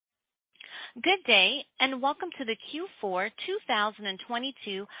Good day, and welcome to the Q4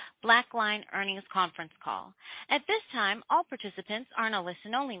 2022 BlackLine Earnings Conference Call. At this time, all participants are in a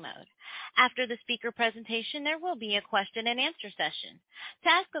listen-only mode. After the speaker presentation, there will be a question-and-answer session. To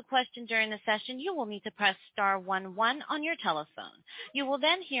ask a question during the session, you will need to press star 11 on your telephone. You will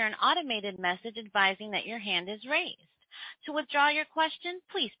then hear an automated message advising that your hand is raised. To withdraw your question,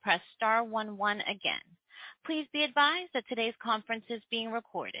 please press star 11 again. Please be advised that today's conference is being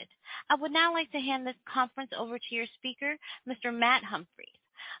recorded. I would now like to hand this conference over to your speaker, Mr. Matt Humphries,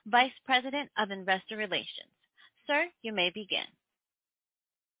 Vice President of Investor Relations. Sir, you may begin.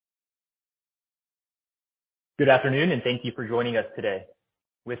 Good afternoon, and thank you for joining us today.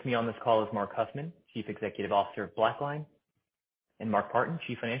 With me on this call is Marc Huffman, Chief Executive Officer of BlackLine, and Mark Partin,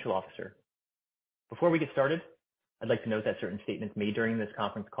 Chief Financial Officer. Before we get started, I'd like to note that certain statements made during this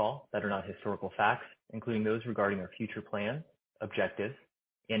conference call that are not historical facts, including those regarding our future plans, objectives,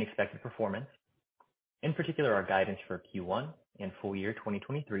 and expected performance, in particular our guidance for Q1 and full year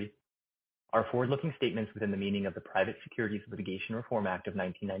 2023, are forward-looking statements within the meaning of the Private Securities Litigation Reform Act of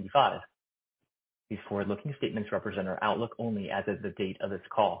 1995. These forward-looking statements represent our outlook only as of the date of this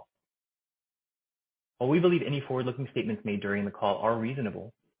call. While we believe any forward-looking statements made during the call are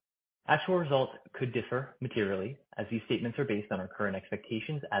reasonable, actual results could differ materially as these statements are based on our current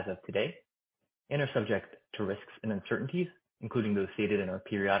expectations as of today and are subject to risks and uncertainties, including those stated in our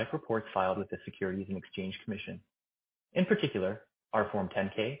periodic reports filed with the Securities and Exchange Commission, in particular our Form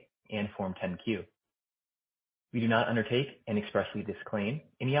 10-K and Form 10-Q. We do not undertake and expressly disclaim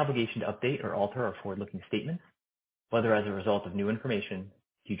any obligation to update or alter our forward-looking statements, whether as a result of new information,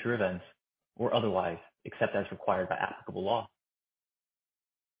 future events, or otherwise, except as required by applicable law.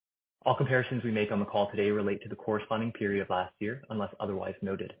 All comparisons we make on the call today relate to the corresponding period of last year, unless otherwise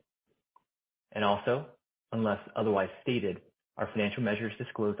noted. And also, unless otherwise stated, our financial measures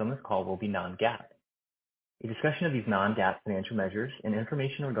disclosed on this call will be non-GAAP. A discussion of these non-GAAP financial measures and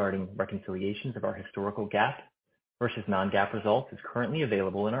information regarding reconciliations of our historical GAAP versus non-GAAP results is currently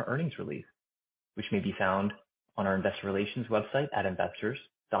available in our earnings release, which may be found on our investor relations website at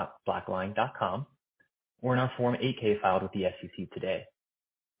investors.blackline.com or in our Form 8-K filed with the SEC today.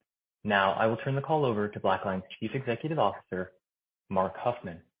 Now, I will turn the call over to BlackLine's Chief Executive Officer, Marc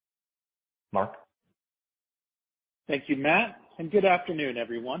Huffman. Mark? Thank you, Matt, and good afternoon,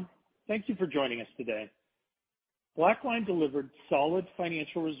 everyone. Thank you for joining us today. BlackLine delivered solid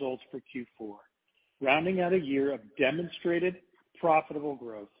financial results for Q4, rounding out a year of demonstrated profitable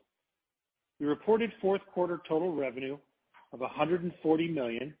growth. We reported fourth quarter total revenue of $140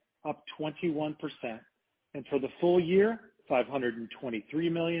 million, up 21%, and for the full year,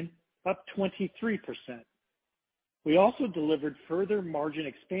 $523 million, up 23%. We also delivered further margin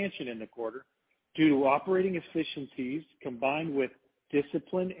expansion in the quarter due to operating efficiencies combined with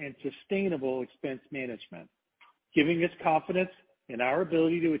discipline and sustainable expense management, giving us confidence in our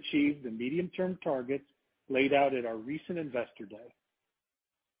ability to achieve the medium-term targets laid out at our recent Investor Day.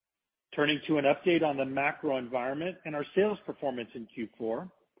 Turning to an update on the macro environment and our sales performance in Q4,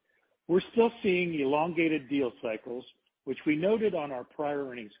 we're still seeing elongated deal cycles, which we noted on our prior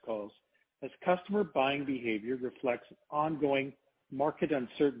earnings calls, as customer buying behavior reflects ongoing market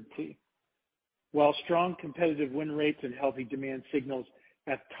uncertainty. While strong competitive win rates and healthy demand signals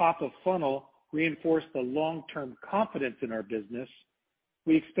at top of funnel reinforce the long-term confidence in our business,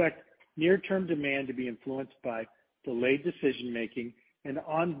 we expect near-term demand to be influenced by delayed decision-making and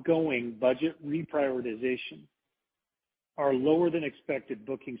ongoing budget reprioritization. Our lower-than-expected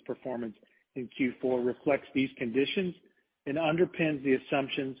bookings performance in Q4 reflects these conditions and underpins the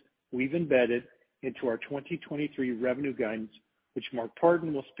assumptions we've embedded into our 2023 revenue guidance, which Mark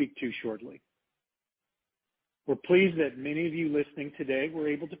Partin will speak to shortly. We're pleased that many of you listening today were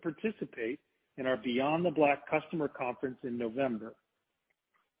able to participate in our Beyond the Black customer conference in November.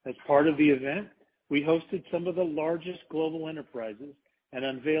 As part of the event, we hosted some of the largest global enterprises and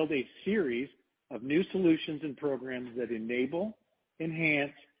unveiled a series of new solutions and programs that enable,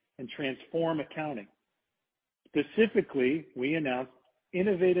 enhance, and transform accounting. Specifically, we announced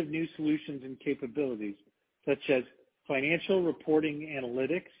innovative new solutions and capabilities such as Financial Reporting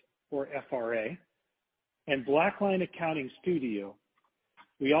Analytics, or FRA, and BlackLine Accounting Studio.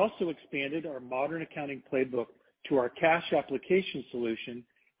 We also expanded our modern accounting playbook to our cash application solution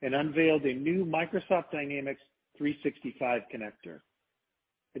and unveiled a new Microsoft Dynamics 365 connector.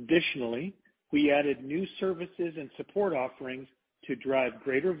 Additionally, we added new services and support offerings to drive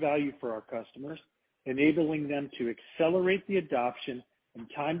greater value for our customers, enabling them to accelerate the adoption and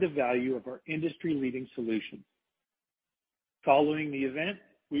time to value of our industry-leading solutions. Following the event,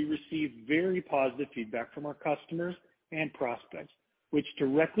 we received very positive feedback from our customers and prospects, which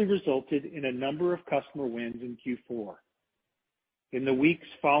directly resulted in a number of customer wins in Q4. In the weeks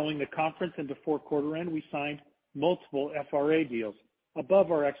following the conference and before quarter end, we signed multiple FRA deals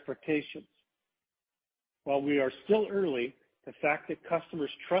above our expectations. While we are still early, the fact that customers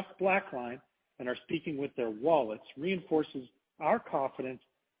trust BlackLine and are speaking with their wallets reinforces our confidence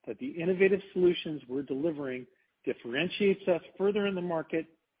that the innovative solutions we're delivering differentiates us further in the market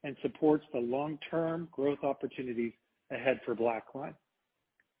and supports the long-term growth opportunities ahead for BlackLine.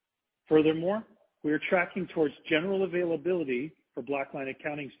 Furthermore, we are tracking towards general availability for BlackLine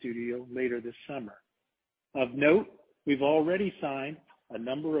Accounting Studio later this summer. Of note, we've already signed a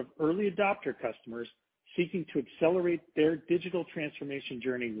number of early adopter customers seeking to accelerate their digital transformation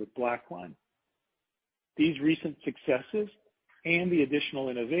journey with BlackLine. These recent successes and the additional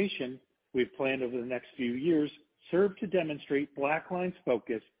innovation we've planned over the next few years serve to demonstrate BlackLine's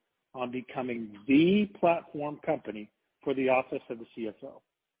focus on becoming the platform company for the office of the CFO.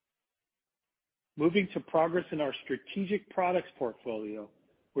 Moving to progress in our strategic products portfolio,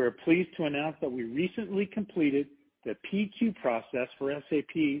 we're pleased to announce that we recently completed the PQ process for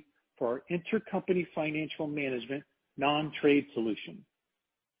SAP for our intercompany financial management non-trade solution.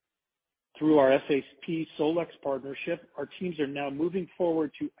 Through our SAP Solex partnership, our teams are now moving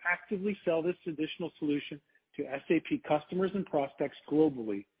forward to actively sell this additional solution to SAP customers and prospects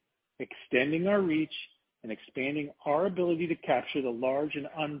globally, extending our reach and expanding our ability to capture the large and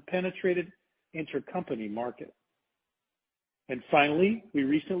unpenetrated intercompany market. And finally, we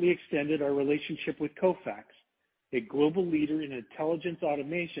recently extended our relationship with Kofax, a global leader in intelligence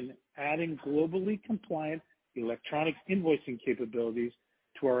automation, adding globally compliant electronic invoicing capabilities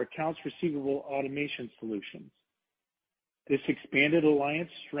to our accounts receivable automation solutions. This expanded alliance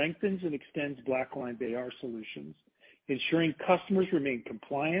strengthens and extends BlackLine's AR solutions, ensuring customers remain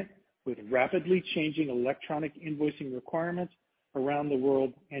compliant with rapidly changing electronic invoicing requirements around the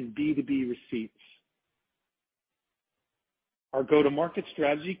world and B2B receipts. Our go-to-market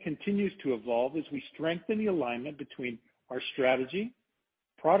strategy continues to evolve as we strengthen the alignment between our strategy,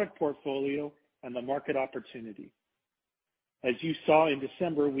 product portfolio, and the market opportunity. As you saw in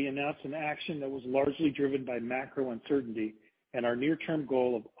December, we announced an action that was largely driven by macro uncertainty and our near-term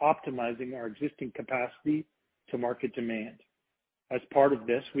goal of optimizing our existing capacity to market demand. As part of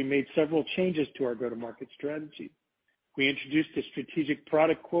this, we made several changes to our go-to-market strategy. We introduced a strategic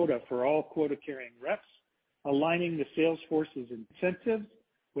product quota for all quota-carrying reps, aligning the sales force's incentives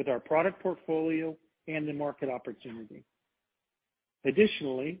with our product portfolio and the market opportunity.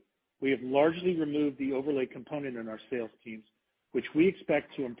 Additionally, we have largely removed the overlay component in our sales teams, which we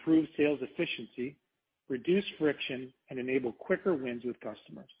expect to improve sales efficiency, reduce friction, and enable quicker wins with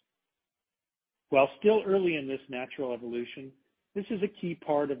customers. While still early in this natural evolution, this is a key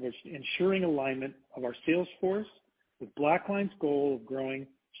part of ensuring alignment of our sales force with BlackLine's goal of growing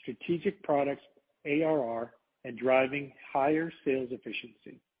strategic products ARR and driving higher sales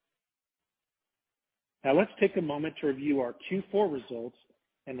efficiency. Now let's take a moment to review our Q4 results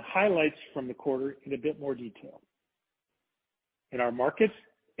and the highlights from the quarter in a bit more detail. In our markets,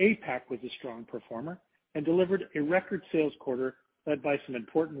 APAC was a strong performer and delivered a record sales quarter led by some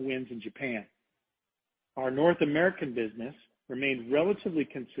important wins in Japan. Our North American business remained relatively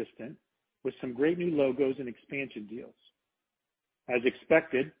consistent with some great new logos and expansion deals. As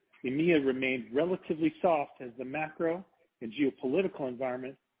expected, EMEA remained relatively soft as the macro and geopolitical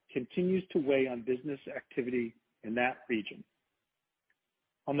environment continues to weigh on business activity in that region.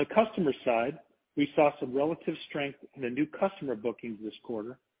 On the customer side, we saw some relative strength in the new customer bookings this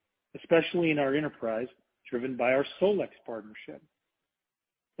quarter, especially in our enterprise, driven by our Solex partnership.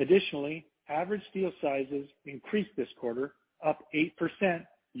 Additionally, average deal sizes increased this quarter, up 8%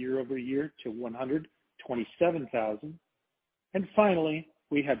 year over year to 127,000. And finally,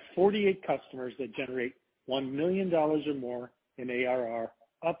 we had 48 customers that generate $1 million or more in ARR,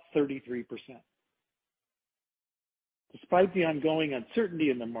 up 33%. Despite the ongoing uncertainty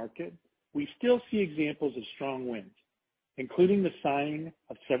in the market, we still see examples of strong wins, including the signing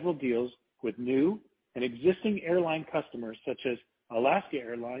of several deals with new and existing airline customers such as Alaska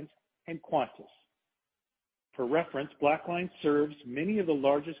Airlines and Qantas. For reference, BlackLine serves many of the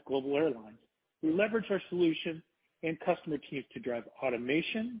largest global airlines who leverage our solution and customer teams to drive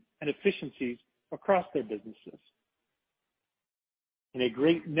automation and efficiencies across their businesses. In a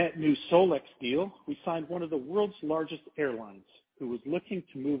great net new Solex deal, we signed one of the world's largest airlines who was looking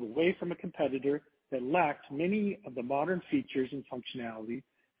to move away from a competitor that lacked many of the modern features and functionality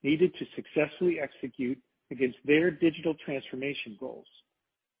needed to successfully execute against their digital transformation goals.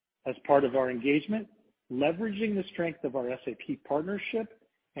 As part of our engagement, leveraging the strength of our SAP partnership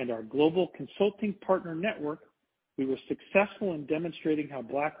and our global consulting partner network, we were successful in demonstrating how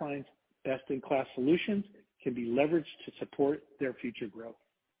Blackline's best-in-class solutions can be leveraged to support their future growth.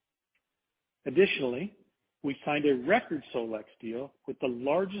 Additionally, we signed a record SolEx deal with the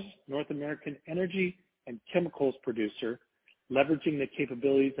largest North American energy and chemicals producer, leveraging the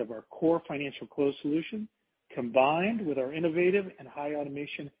capabilities of our core financial close solution combined with our innovative and high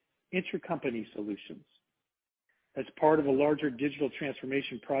automation intercompany solutions. As part of a larger digital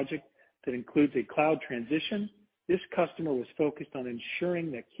transformation project that includes a cloud transition, this customer was focused on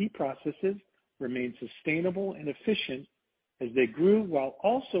ensuring that key processes remain sustainable and efficient as they grew, while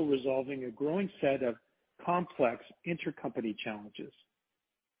also resolving a growing set of complex intercompany challenges.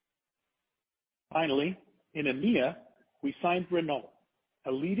 Finally, in EMEA, we signed Renault,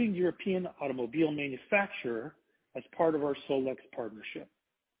 a leading European automobile manufacturer, as part of our SolEx partnership.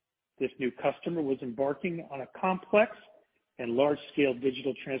 This new customer was embarking on a complex and large-scale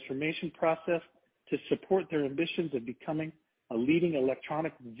digital transformation process to support their ambitions of becoming a leading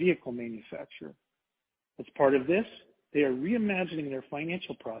electronic vehicle manufacturer. As part of this, they are reimagining their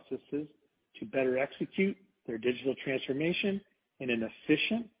financial processes to better execute their digital transformation in an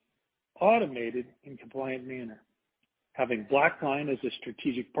efficient, automated, and compliant manner. Having Blackline as a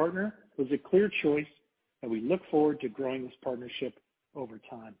strategic partner was a clear choice, and we look forward to growing this partnership over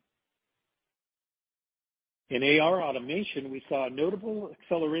time. In AR automation, we saw a notable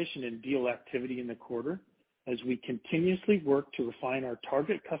acceleration in deal activity in the quarter as we continuously work to refine our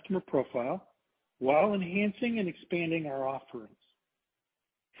target customer profile while enhancing and expanding our offerings.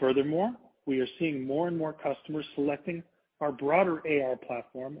 Furthermore, we are seeing more and more customers selecting our broader AR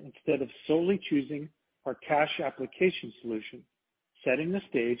platform instead of solely choosing our cash application solution, setting the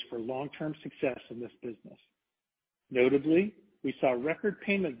stage for long-term success in this business. Notably, we saw record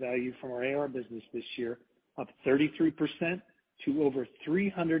payment value from our AR business this year, up 33% to over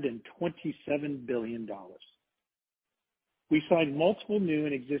 $327 billion. We signed multiple new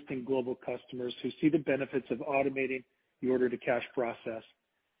and existing global customers who see the benefits of automating the order-to-cash process,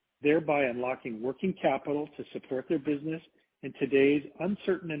 thereby unlocking working capital to support their business in today's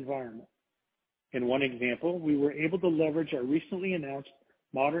uncertain environment. In one example, we were able to leverage our recently announced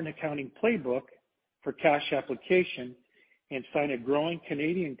Modern Accounting Playbook for cash application and sign a growing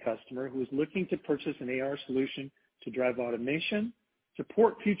Canadian customer who is looking to purchase an AR solution to drive automation,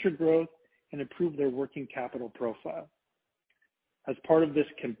 support future growth, and improve their working capital profile. As part of this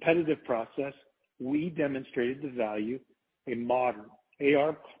competitive process, we demonstrated the value a modern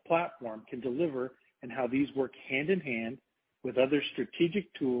AR platform can deliver and how these work hand in hand with other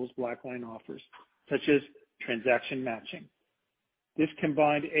strategic tools Blackline offers, such as transaction matching. This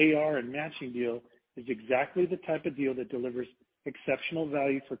combined AR and matching deal is exactly the type of deal that delivers exceptional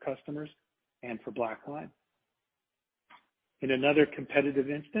value for customers and for Blackline. In another competitive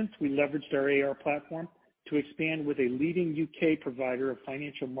instance, we leveraged our AR platform to expand with a leading UK provider of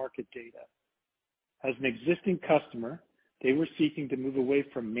financial market data. As an existing customer, they were seeking to move away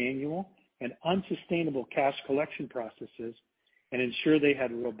from manual and unsustainable cash collection processes and ensure they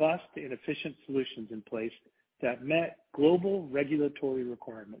had robust and efficient solutions in place that met global regulatory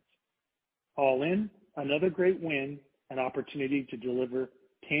requirements. All in, another great win and opportunity to deliver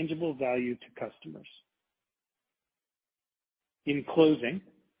tangible value to customers. In closing,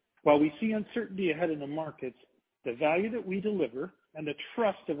 while we see uncertainty ahead in the markets, the value that we deliver and the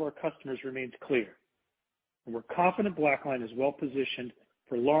trust of our customers remains clear. And we're confident Blackline is well positioned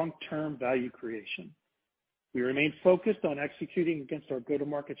for long-term value creation. We remain focused on executing against our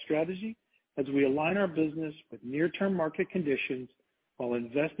go-to-market strategy as we align our business with near-term market conditions while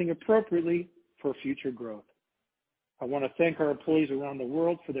investing appropriately for future growth. I want to thank our employees around the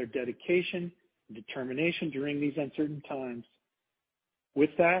world for their dedication and determination during these uncertain times.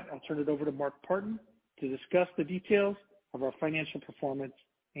 With that, I'll turn it over to Mark Partin to discuss the details of our financial performance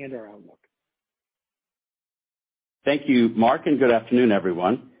and our outlook. Thank you, Mark, and good afternoon,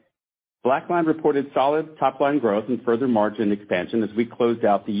 everyone. Blackline reported solid top-line growth and further margin expansion as we closed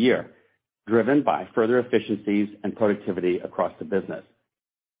out the year, driven by further efficiencies and productivity across the business.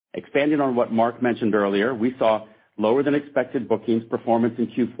 Expanding on what Mark mentioned earlier, we saw lower than expected bookings performance in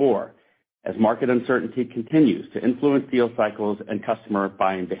Q4 as market uncertainty continues to influence deal cycles and customer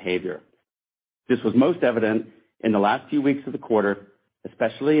buying behavior. This was most evident in the last few weeks of the quarter,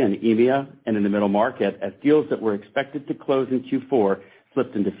 especially in EMEA and in the middle market, as deals that were expected to close in Q4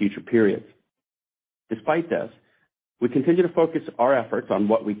 slipped into future periods. Despite this, we continue to focus our efforts on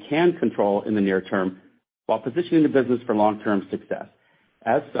what we can control in the near term while positioning the business for long-term success.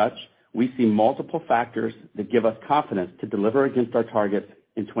 As such, we see multiple factors that give us confidence to deliver against our targets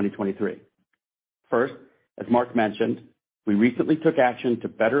in 2023. First, as Mark mentioned, we recently took action to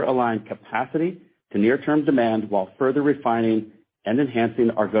better align capacity to near-term demand while further refining and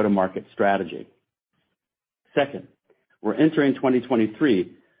enhancing our go-to-market strategy. Second, we're entering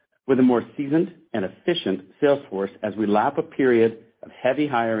 2023 with a more seasoned and efficient sales force as we lap a period of heavy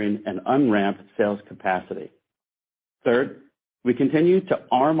hiring and unramped sales capacity. Third, we continue to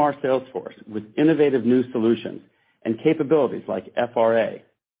arm our sales force with innovative new solutions and capabilities like FRA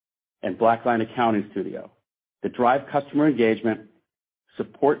and BlackLine Accounting Studio that drive customer engagement,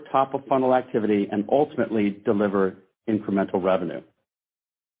 support top-of-funnel activity, and ultimately deliver incremental revenue.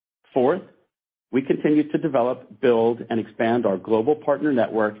 Fourth, we continue to develop, build, and expand our global partner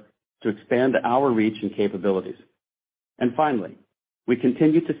network to expand our reach and capabilities. And finally, we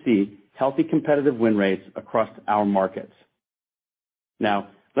continue to see healthy competitive win rates across our markets. Now,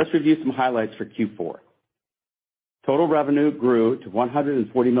 let's review some highlights for Q4. Total revenue grew to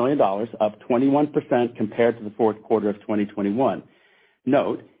 $140 million, up 21% compared to the fourth quarter of 2021.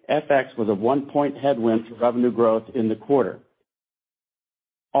 Note, FX was a 1-point headwind to revenue growth in the quarter.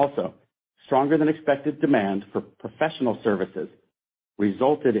 Also, stronger than expected demand for professional services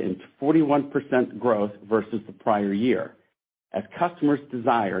resulted in 41% growth versus the prior year, as customers'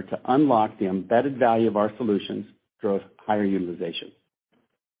 desire to unlock the embedded value of our solutions drove higher utilization.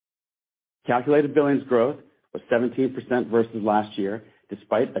 Calculated billings growth was 17% versus last year,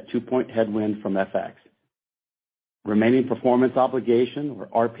 despite a 2-point headwind from FX. Remaining performance obligation,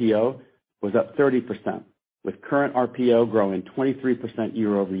 or RPO, was up 30%, with current RPO growing 23%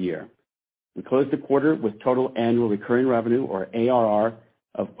 year-over-year. We closed the quarter with total annual recurring revenue, or ARR,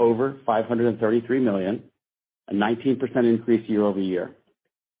 of over $533 million, a 19% increase year-over-year.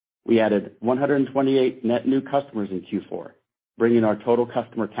 We added 128 net new customers in Q4, bringing our total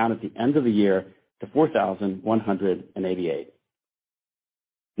customer count at the end of the year to 4,188.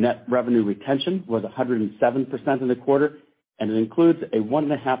 Net revenue retention was 107% in the quarter, and it includes a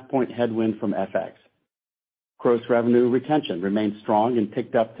 1.5-point headwind from FX. Gross revenue retention remained strong and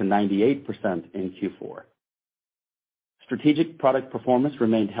ticked up to 98% in Q4. Strategic product performance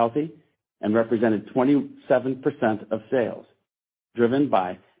remained healthy and represented 27% of sales, driven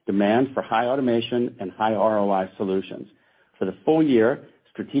by demand for high automation and high ROI solutions. For the full year,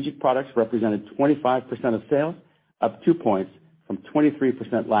 strategic products represented 25% of sales, up 2 points from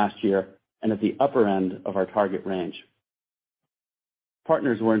 23% last year and at the upper end of our target range.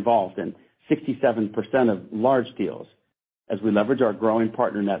 Partners were involved in 67% of large deals as we leverage our growing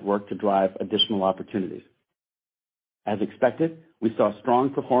partner network to drive additional opportunities. As expected, we saw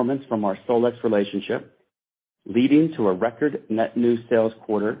strong performance from our SolEx relationship, leading to a record net new sales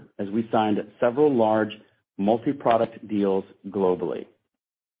quarter as we signed several large multi-product deals globally.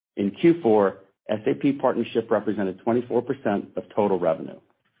 In Q4, SAP partnership represented 24% of total revenue.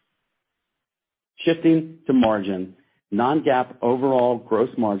 Shifting to margin, non-GAAP overall gross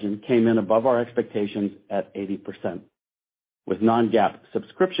margin came in above our expectations at 80%, with non-GAAP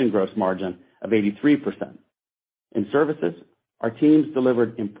subscription gross margin of 83%. In services, our teams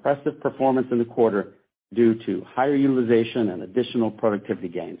delivered impressive performance in the quarter due to higher utilization and additional productivity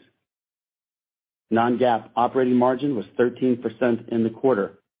gains. Non-GAAP operating margin was 13% in the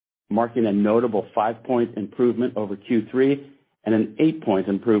quarter, marking a notable 5-point improvement over Q3 and an 8-point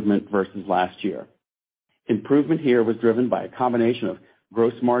improvement versus last year. Improvement here was driven by a combination of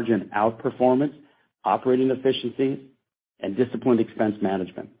gross margin outperformance, operating efficiencies, and disciplined expense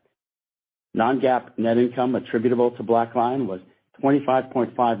management. Non-GAAP net income attributable to BlackLine was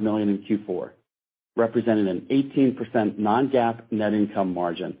 $25.5 million in Q4, representing an 18% non-GAAP net income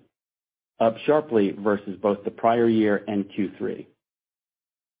margin, up sharply versus both the prior year and Q3.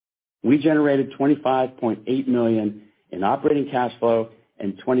 We generated $25.8 million in operating cash flow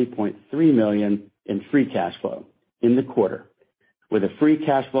and $20.3 million in free cash flow in the quarter, with a free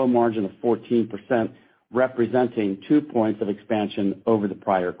cash flow margin of 14%, representing 2 points of expansion over the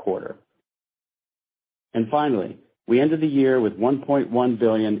prior quarter. And finally, we ended the year with $1.1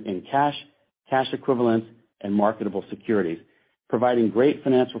 billion in cash equivalents, and marketable securities, providing great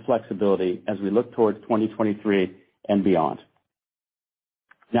financial flexibility as we look towards 2023 and beyond.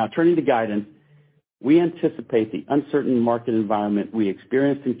 Now, turning to guidance, we anticipate the uncertain market environment we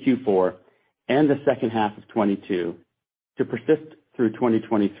experienced in Q4 and the second half of 2022 to persist through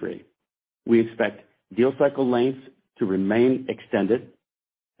 2023. We expect deal cycle lengths to remain extended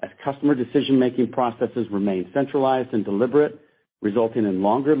as customer decision-making processes remain centralized and deliberate, resulting in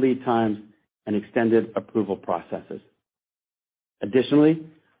longer lead times and extended approval processes. Additionally,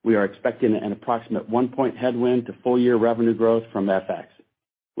 we are expecting an approximate 1-point headwind to full-year revenue growth from FX,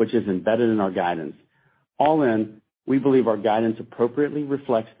 which is embedded in our guidance. All in, we believe our guidance appropriately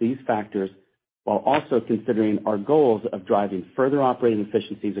reflects these factors while also considering our goals of driving further operating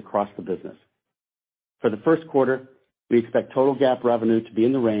efficiencies across the business. For the first quarter, we expect total GAAP revenue to be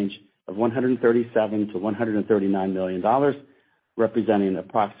in the range of $137 to $139 million, representing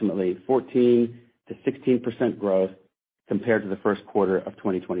approximately 14 to 16% growth compared to the first quarter of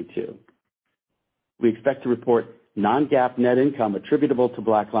 2022. We expect to report non-GAAP net income attributable to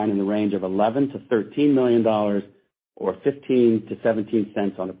BlackLine in the range of $11 to $13 million or 15 to 17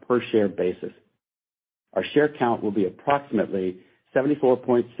 cents on a per share basis. Our share count will be approximately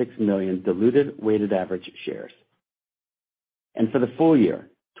 74.6 million diluted weighted average shares. And for the full year,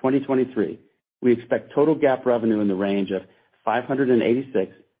 2023, we expect total GAAP revenue in the range of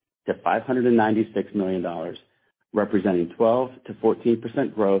 $586 to $596 million, representing 12 to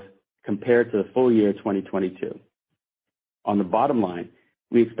 14% growth compared to the full year 2022. On the bottom line,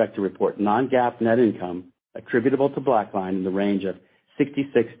 we expect to report non-GAAP net income attributable to BlackLine in the range of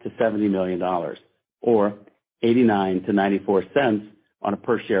 $66 to $70 million, or 89 to 94 cents on a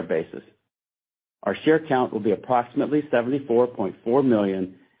per share basis. Our share count will be approximately 74.4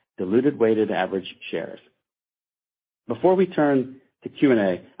 million diluted weighted average shares. Before we turn to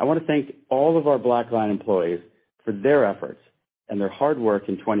Q&A, I want to thank all of our BlackLine employees for their efforts and their hard work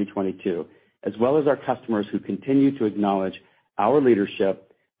in 2022, as well as our customers who continue to acknowledge our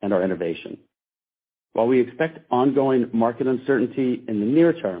leadership and our innovation. While we expect ongoing market uncertainty in the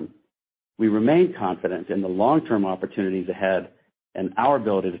near term, we remain confident in the long-term opportunities ahead and our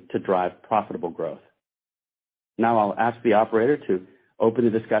ability to drive profitable growth. Now I'll ask the operator to open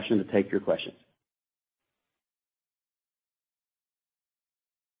the discussion to take your questions.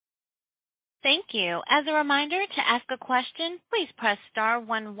 Thank you. As a reminder, to ask a question, please press star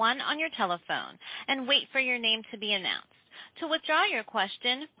 11 on your telephone and wait for your name to be announced. To withdraw your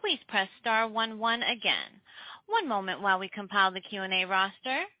question, please press star 11 again. One moment while we compile the Q&A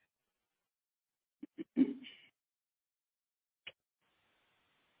roster.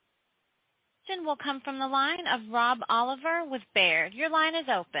 Question will come from the line of Rob Oliver with Baird. Your line is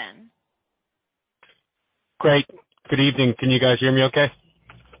open. Great. Good evening. Can you guys hear me okay?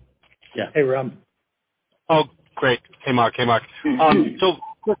 Yeah. Hey, Rob. Oh, great. Hey, Mark. So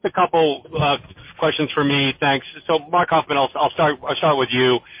just a couple questions for me. Thanks. So Mark Huffman, I'll start with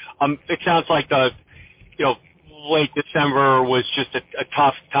you. It sounds like late December was just a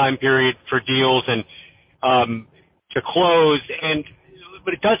tough time period for deals and to close.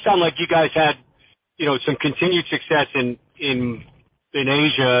 But it does sound like you guys had some continued success in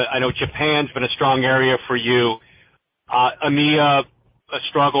Asia. I know Japan's been a strong area for you. EMEA, a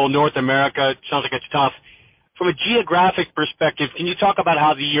struggle. North America, sounds like it's tough. From a geographic perspective, can you talk about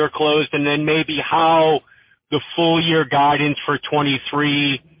how the year closed and then maybe how the full year guidance for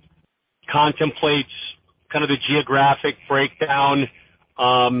 23 contemplates kind of the geographic breakdown,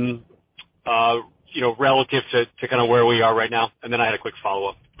 relative to kind of where we are right now? And then I had a quick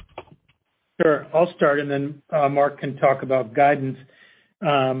follow-up. Sure. I'll start, and then Mark can talk about guidance.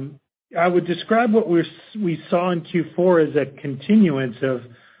 I would describe what we saw in Q4 as a continuance of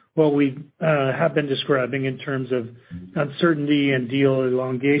what we have been describing in terms of uncertainty and deal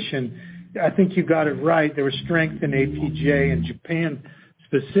elongation. I think you got it right. There was strength in APJ and Japan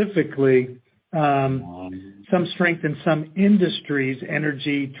specifically, some strength in some industries,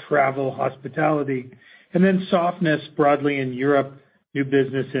 energy, travel, hospitality, and then softness broadly in Europe, new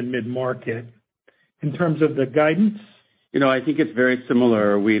business and mid-market. In terms of the guidance? I think it's very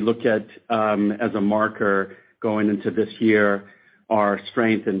similar. We look at, as a marker going into this year, our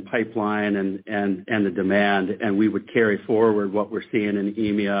strength in pipeline and the demand, and we would carry forward what we're seeing in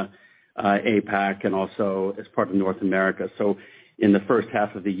EMEA, APAC, and also as part of North America. So in the first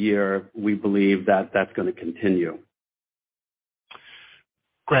half of the year, we believe that that's going to continue.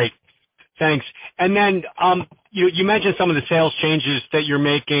 Great. Thanks. And then you mentioned some of the sales changes that you're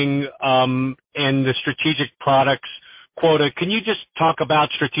making and the strategic products quota. Can you just talk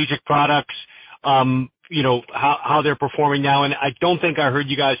about strategic products, how they're performing now? And I don't think I heard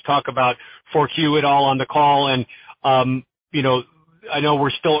you guys talk about 4Q at all on the call. And, I know we're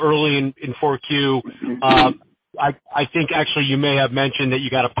still early in 4Q. I think actually you may have mentioned that you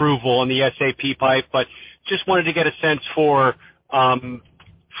got approval on the SAP pipe, but just wanted to get a sense for the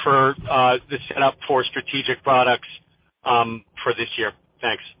setup for strategic products for this year.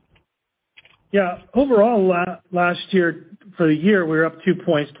 Thanks. Yeah. Overall, last year, for the year, we were up 2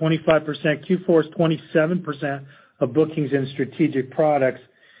 points, 25%. Q4 is 27% of bookings in strategic products.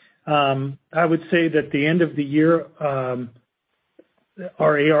 I would say that the end of the year,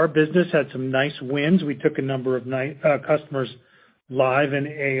 our AR business had some nice wins. We took a number of customers live in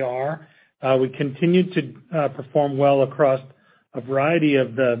AR. We continued to perform well across a variety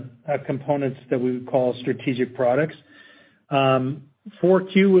of the components that we would call strategic products.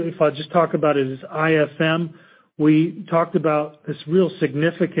 4Q, if I just talk about it as IFM, we talked about this real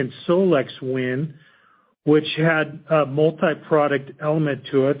significant Solex win, which had a multi-product element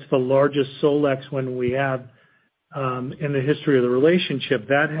to it. It's the largest Solex win we have in the history of the relationship.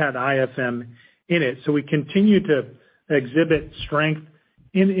 That had IFM in it. So we continue to exhibit strength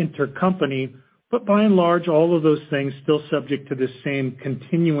in intercompany, but by and large, all of those things still subject to the same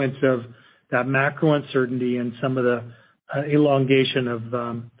continuance of that macro uncertainty and some of the elongation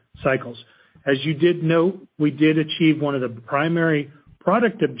of cycles. As you did note, we did achieve one of the primary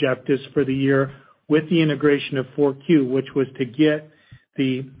product objectives for the year with the integration of 4Q, which was to get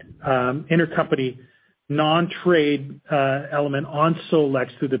the intercompany non-trade element on Solex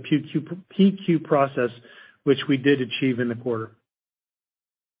through the PQ process, which we did achieve in the quarter.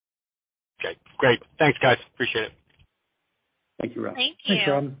 Okay, great. Thanks, guys. Appreciate it. Thank you, Rob. Thank you. Thanks,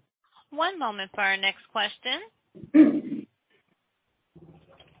 Rob. One moment for our next question.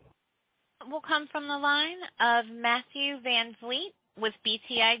 Will come from the line of Matthew VanVliet with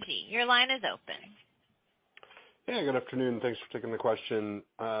BTIG. Your line is open. Yeah, good afternoon. Thanks for taking the question.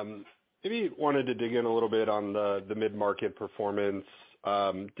 Maybe wanted to dig in a little bit on the mid-market performance.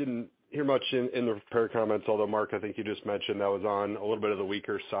 Didn't hear much in the prepared comments, although, Mark, I think you just mentioned that was on a little bit of the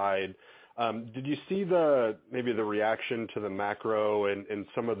weaker side. Did you see maybe the reaction to the macro and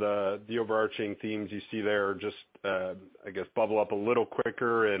some of the overarching themes you see there just, I guess, bubble up a little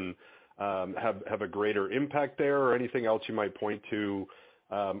quicker and have a greater impact there, or anything else you might point to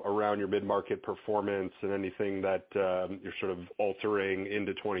around your mid-market performance and anything that you're sort of altering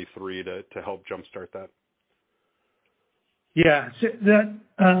into 23 to help jumpstart that? Yeah. So that,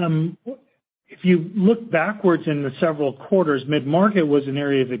 if you look backwards in the several quarters, mid-market was an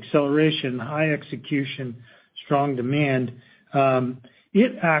area of acceleration, high execution, strong demand.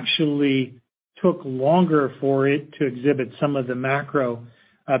 It actually took longer for it to exhibit some of the macro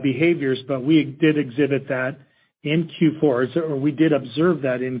behaviors, but we did exhibit that in Q4, or we did observe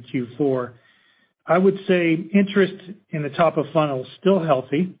that in Q4. I would say interest in the top of funnel still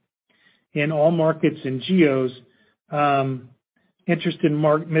healthy in all markets and geos. Interest in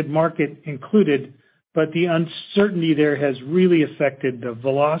mid-market included, but the uncertainty there has really affected the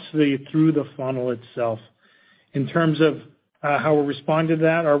velocity through the funnel itself. In terms of how we're responding to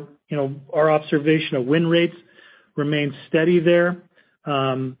that, our observation of win rates remains steady there.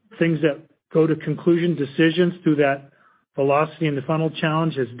 Things that go to conclusion decisions through that velocity in the funnel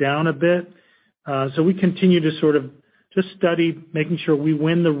challenge is down a bit. So we continue to sort of just study, making sure we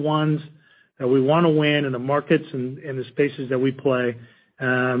win the ones that we want to win in the markets and the spaces that we play,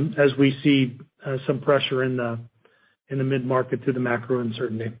 as we see some pressure in the mid-market through the macro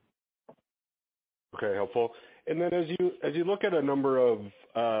uncertainty. Okay, helpful. And then as you look at a number of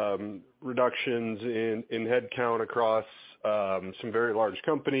reductions in headcount across some very large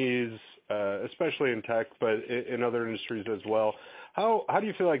companies, especially in tech, but in other industries as well, how do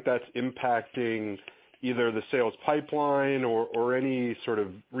you feel like that's impacting either the sales pipeline or any sort of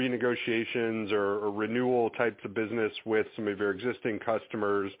renegotiations or renewal types of business with some of your existing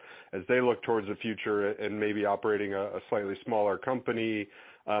customers as they look towards the future and maybe operating a slightly smaller company?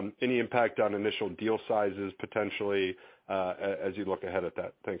 Any impact on initial deal sizes potentially as you look ahead at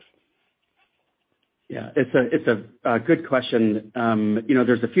that? Thanks. Yeah, it's a good question.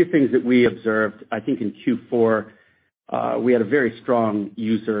 There's a few things that we observed. I think in Q4, we had a very strong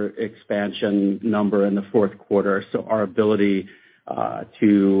user expansion number in the fourth quarter. So our ability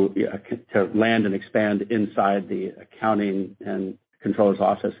to land and expand inside the accounting and controller's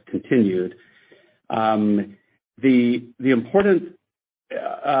office continued. The important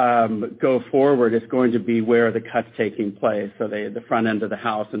go forward is going to be where the cut's taking place. So the front end of the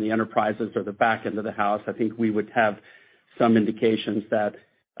house and the enterprises or the back end of the house. I think we would have some indications that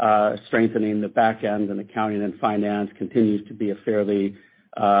strengthening the back end and accounting and finance continues to be a fairly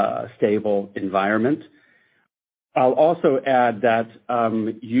stable environment. I'll also add that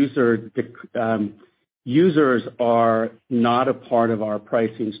users are not a part of our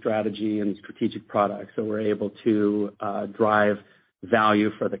pricing strategy and strategic products. So we're able to drive value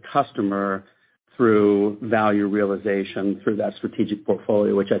for the customer through value realization through that strategic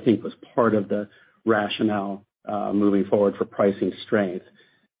portfolio, which I think was part of the rationale moving forward for pricing strength.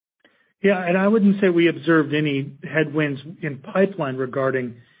 Yeah, and I wouldn't say we observed any headwinds in pipeline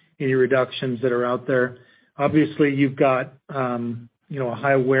regarding any reductions that are out there. Obviously, you've got a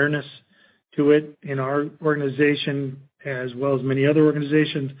high awareness to it in our organization as well as many other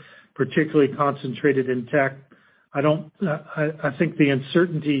organizations, particularly concentrated in tech. I think the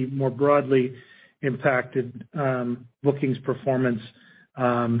uncertainty more broadly impacted bookings performance,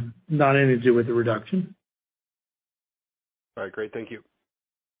 not anything to do with the reduction. All right, great. Thank you.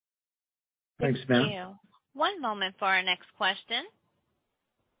 Thanks, Matt. Thank you. One moment for our next question.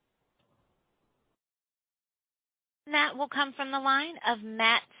 And that will come from the line of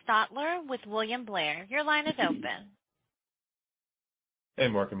Matt Stotler with William Blair. Your line is open. Hey,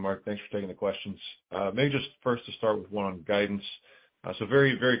 Mark and Mark. Thanks for taking the questions. Maybe just first to start with one on guidance. So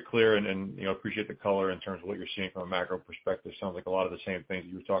very, very clear and appreciate the color in terms of what you're seeing from a macro perspective. Sounds like a lot of the same things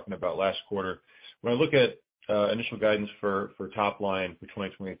you were talking about last quarter. When I look at initial guidance for top line for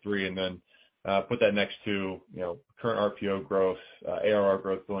 2023 and then put that next to, current RPO growth, ARR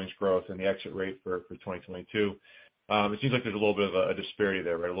growth, billings growth, and the exit rate for 2022, it seems like there's a little bit of a disparity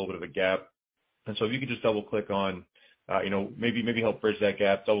there, right? A little bit of a gap. And so if you could just double click on, maybe help bridge that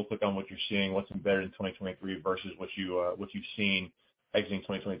gap, double click on what you're seeing, what's embedded in 2023 versus what you've seen exiting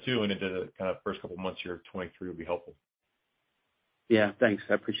 2022 and into the kind of first couple of months here of 23 would be helpful. Yeah, thanks.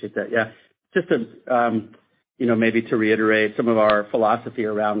 I appreciate that. Yeah. Just to, maybe to reiterate, some of our philosophy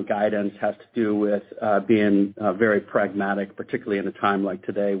around guidance has to do with being very pragmatic, particularly in a time like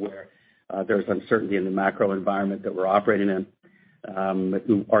today where there's uncertainty in the macro environment that we're operating in.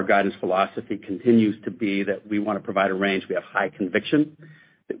 Our guidance philosophy continues to be that we want to provide a range we have high conviction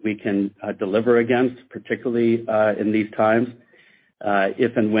that we can deliver against, particularly in these times.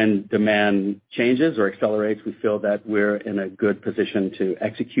 If and when demand changes or accelerates, we feel that we're in a good position to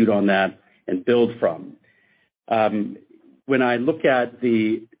execute on that and build from. When I look at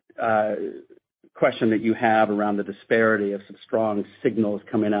the question that you have around the disparity of some strong signals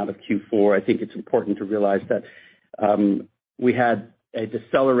coming out of Q4, I think it's important to realize that we had a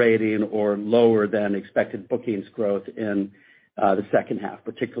decelerating or lower than expected bookings growth in the second half,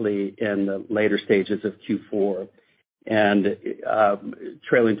 particularly in the later stages of Q4. And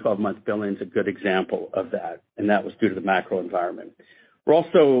trailing 12-month billing is a good example of that, and that was due to the macro environment. We're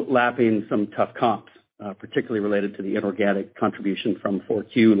also lapping some tough comps, particularly related to the inorganic contribution from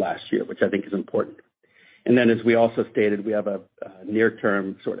 4Q last year, which I think is important. And then, as we also stated, we have a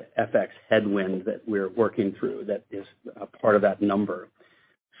near-term sort of FX headwind that we're working through that is a part of that number.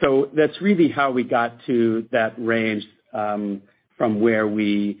 So that's really how we got to that range from where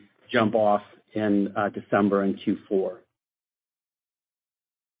we jump off in December and Q4.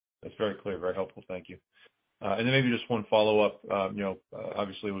 That's very clear, very helpful. Thank you. And then maybe just one follow-up.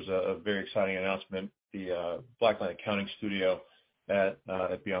 Obviously it was a very exciting announcement, the BlackLine Accounting Studio at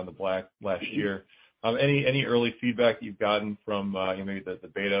Beyond the Black last year. Any early feedback you've gotten from maybe the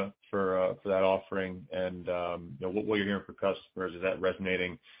beta for that offering and what you're hearing from customers? Is that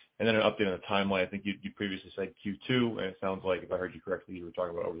resonating? And then an update on the timeline. I think you previously said Q2, and it sounds like, if I heard you correctly, you were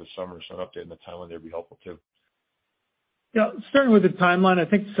talking about over the summer. So an update on the timeline there would be helpful too. Yeah, starting with the timeline, I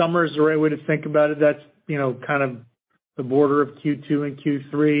think summer is the right way to think about it. That's, kind of the border of Q2 and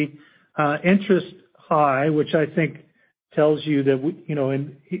Q3. Interest high, which I think tells you that,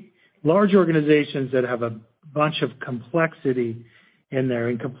 in large organizations that have a bunch of complexity in there,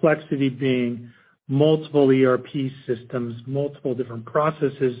 and complexity being multiple ERP systems, multiple different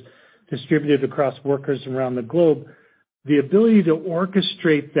processes distributed across workers around the globe, the ability to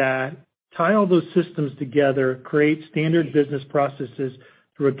orchestrate that, tie all those systems together, create standard business processes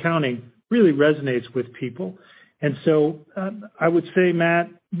through accounting really resonates with people. And so I would say, Matt,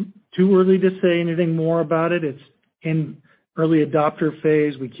 too early to say anything more about it. It's in early adopter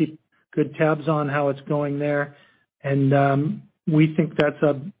phase. We keep good tabs on how it's going there. And we think that's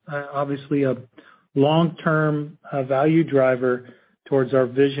obviously a long-term value driver towards our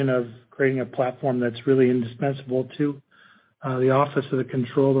vision of creating a platform that's really indispensable to the office of the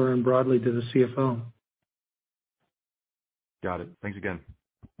controller and broadly to the CFO. Got it. Thanks again.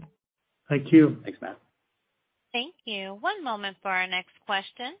 Thank you. Thanks, Matt. Thank you. One moment for our next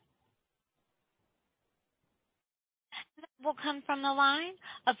question. Will come from the line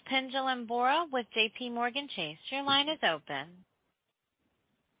of Pinjalim Bora with JPMorgan Chase. Your line is open.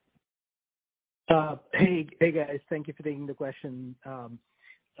 Hey guys, thank you for taking the question.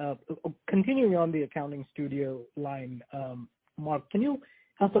 Continuing on the Accounting Studio line, Mark, can you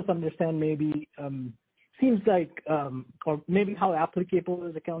help us understand maybe, seems like, or maybe how applicable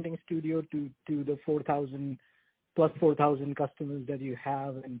is Accounting Studio to the 4,000 customers that you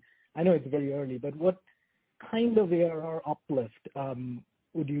have? And I know it's very early, but what kind of ARR uplift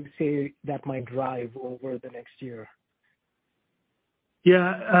would you say that might drive over the next year? Yeah,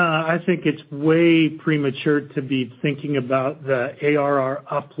 I think it's way premature to be thinking about the ARR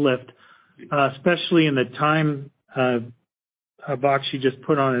uplift, especially in the time box you just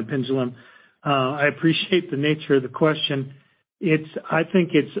put on it, Pinjalim. I appreciate the nature of the question. I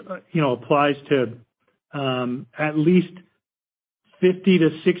think it's applies to at least 50 to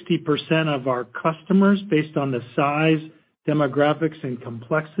 60% of our customers based on the size demographics and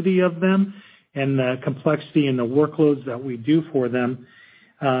complexity of them and the complexity in the workloads that we do for them.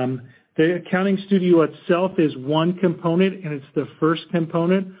 The Accounting Studio itself is one component, and it's the first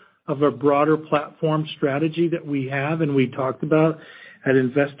component of a broader platform strategy that we have and we talked about at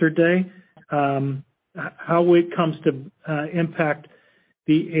Investor Day. How it comes to impact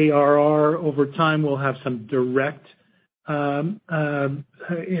the ARR over time, we'll have some direct,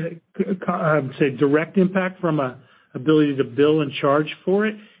 direct impact from a ability to bill and charge for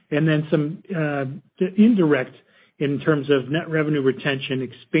it, and then some indirect in terms of net revenue retention,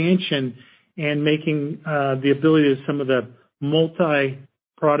 expansion, and making the ability of some of the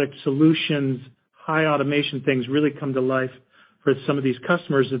multi-product solutions, high automation things really come to life for some of these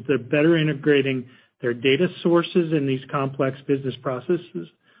customers, that they're better integrating their data sources in these complex business processes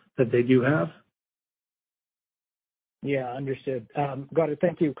that they do have. Yeah, understood. Got it.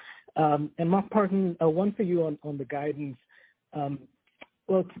 Thank you. And Mark Partin, one for you on the guidance.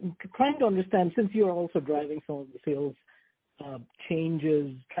 Well, trying to understand, since you're also driving some of the sales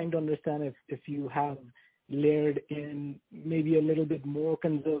changes, trying to understand if you have layered in maybe a little bit more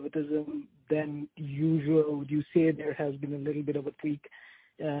conservatism than usual. Would you say there has been a little bit of a tweak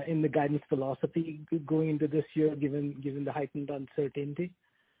in the guidance philosophy going into this year, given the heightened uncertainty?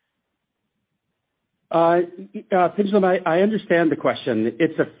 Pinjalim, I understand the question.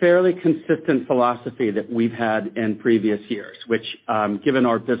 It's a fairly consistent philosophy that we've had in previous years, which, given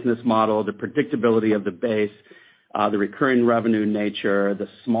our business model, the predictability of the base, the recurring revenue nature, the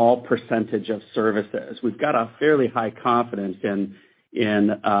small percentage of services, we've got a fairly high confidence in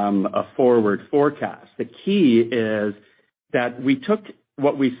a forward forecast. The key is that we took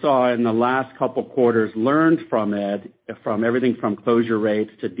what we saw in the last couple quarters, learned from it, from everything from closure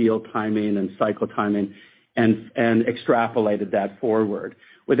rates to deal timing and cycle timing, and extrapolated that forward.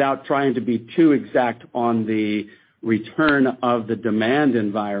 Without trying to be too exact on the return of the demand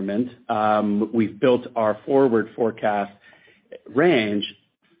environment, we've built our forward forecast range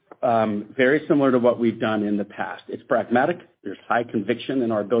very similar to what we've done in the past. It's pragmatic. There's high conviction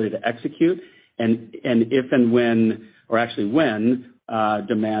in our ability to execute, and if and when, or actually when,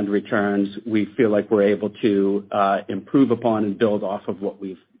 demand returns, we feel like we're able to improve upon and build off of what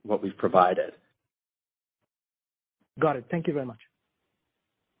we've provided. Got it. Thank you very much.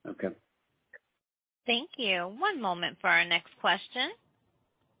 Okay. Thank you. One moment for our next question.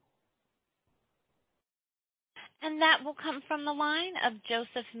 And that will come from the line of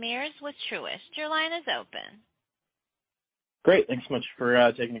Joseph Meares with Truist. Your line is open. Great. Thanks so much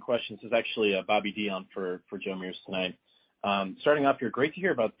for taking the questions. This is actually Bobby D on for Joe Meares tonight. Starting off here, great to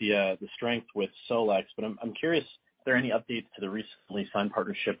hear about the strength with Solex, but I'm curious if there are any updates to the recently signed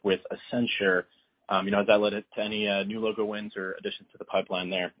partnership with Accenture. Has that led to any new logo wins or additions to the pipeline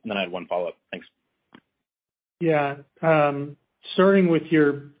there? And then I had one follow-up. Thanks. Yeah. Starting with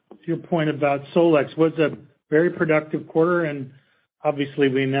your point about Solex, was a very productive quarter, and obviously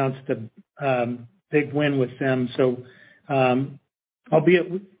we announced a big win with them. So,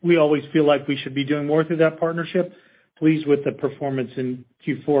 albeit we always feel like we should be doing more through that partnership. Pleased with the performance in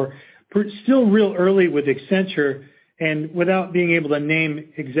Q4. Still real early with Accenture, and without being able to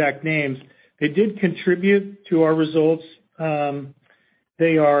name exact names, they did contribute to our results.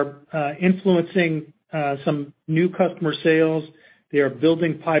 They are influencing some new customer sales. They are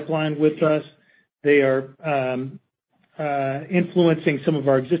building pipeline with us. They are influencing some of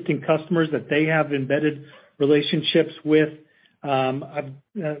our existing customers that they have embedded relationships with. And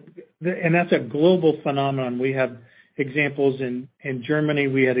that's a global phenomenon. We have examples in Germany.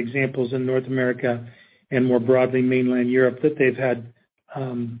 We had examples in North America and more broadly mainland Europe that they've had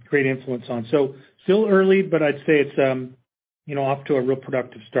great influence on. So still early, but I'd say it's off to a real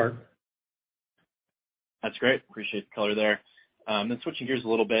productive start. That's great. Appreciate the color there. Then switching gears a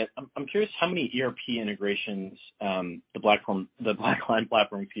little bit, I'm curious how many ERP integrations the BlackLine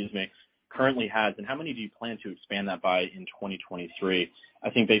platform, currently has, and how many do you plan to expand that by in 2023? I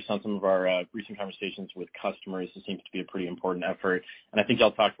think based on some of our recent conversations with customers, this seems to be a pretty important effort. And I think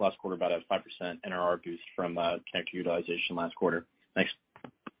y'all talked last quarter about a 5% NRR boost from connector utilization last quarter. Thanks.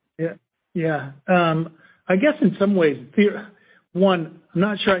 Yeah. I guess in some ways, one, I'm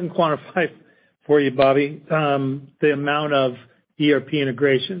not sure I can quantify for you, Bobby, the amount of ERP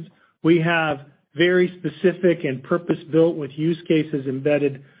integrations. We have very specific and purpose-built with use cases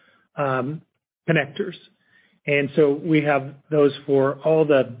embedded connectors. And so we have those for all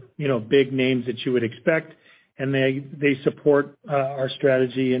the, big names that you would expect, and they support our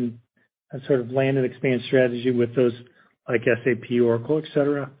strategy and a sort of land and expand strategy with those like SAP, Oracle, et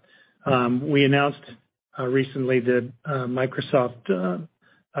cetera. We announced recently the Microsoft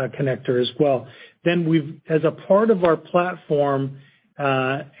connector as well. Then we've, as a part of our platform,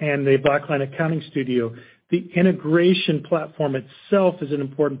 and the BlackLine Accounting Studio, the integration platform itself is an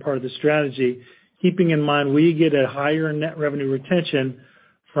important part of the strategy, keeping in mind we get a higher net revenue retention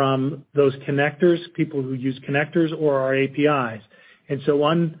from those connectors, people who use connectors or our APIs. And so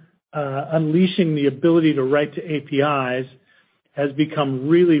unleashing the ability to write to APIs has become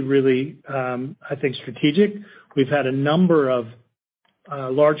really, I think, strategic. We've had a number of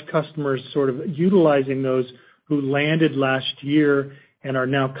large customers sort of utilizing those who landed last year and are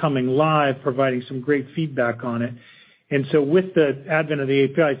now coming live, providing some great feedback on it. And so with the advent of the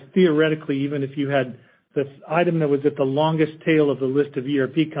APIs, theoretically, even if you had the item that was at the longest tail of the list of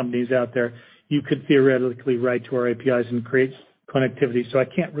ERP companies out there, you could theoretically write to our APIs and create connectivity. So I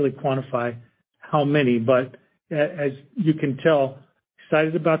can't really quantify how many, but as you can tell,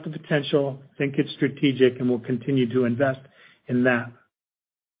 excited about the potential, think it's strategic, and we'll continue to invest in that.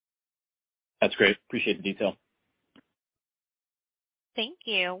 That's great. Appreciate the detail. Thank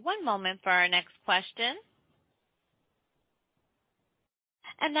you. One moment for our next question.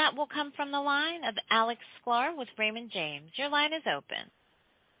 And that will come from the line of Alex Sklar with Raymond James. Your line is open.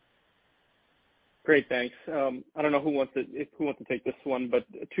 Great, thanks. I don't know who wants to take this one, but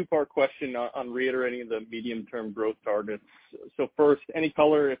a two-part question on reiterating the medium-term growth targets. So first, any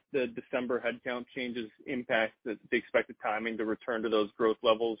color if the December headcount changes impact the expected timing to return to those growth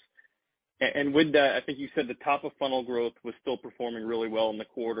levels? And with that, I think you said the top of funnel growth was still performing really well in the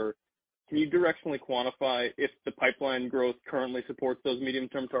quarter. Can you directionally quantify if the pipeline growth currently supports those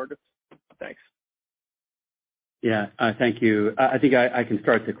medium-term targets? Thanks. Yeah, thank you. I think I can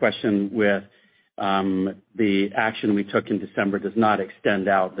start the question with the action we took in December does not extend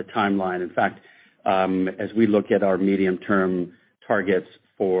out the timeline. In fact, as we look at our medium-term targets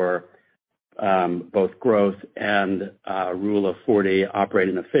for both growth and Rule of 40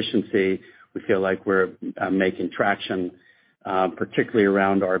 operating efficiency, we feel like we're making traction, particularly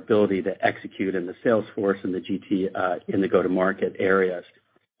around our ability to execute in the sales force and the GT in the go-to-market areas,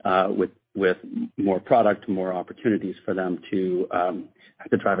 with more product, more opportunities for them to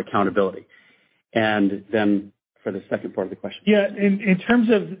drive accountability. And then for the second part of the question. Yeah, in terms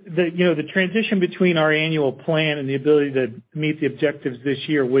of the transition between our annual plan and the ability to meet the objectives this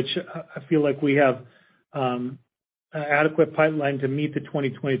year, which I feel like we have adequate pipeline to meet the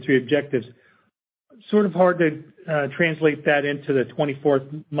 2023 objectives, sort of hard to translate that into the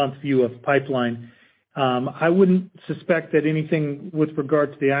 24-month view of pipeline. I wouldn't suspect that anything with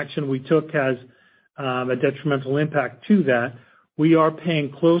regard to the action we took has a detrimental impact to that. We are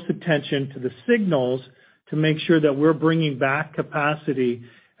paying close attention to the signals to make sure that we're bringing back capacity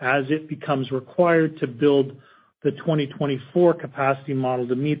as it becomes required to build the 2024 capacity model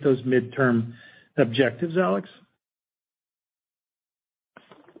to meet those midterm objectives, Alex.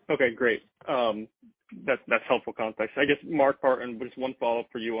 Okay, great. That's helpful context. I guess, Mark Partin, just one follow-up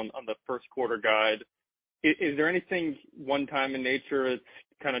for you on the first quarter guide. Is there anything one-time in nature that's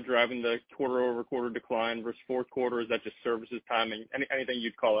kind of driving the quarter-over-quarter decline versus fourth quarter? Is that just services timing? Anything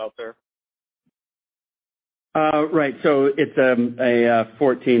you'd call out there? Right. So it's a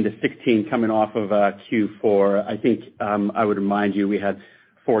 14 to 16 coming off of Q4. I think I would remind you we had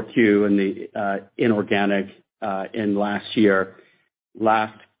 4Q and the inorganic in last year.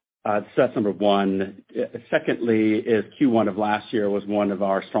 So that's number one. Secondly is Q1 of last year was one of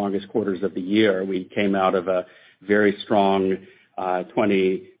our strongest quarters of the year. We came out of a very strong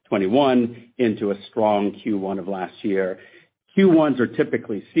 2021 into a strong Q1 of last year. Q1s are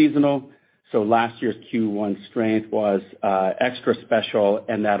typically seasonal, so last year's Q1 strength was extra special,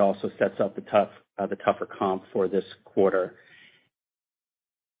 and that also sets up the tougher comp for this quarter.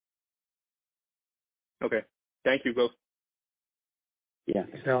 Okay. Thank you both. Yeah.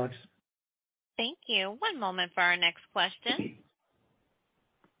 Thanks, Alex. Thank you. One moment for our next question.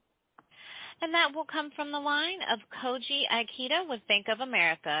 And that will come from the line of Koji Ikeda with Bank of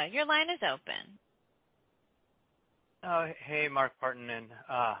America. Your line is open. Hey, Mark Partin and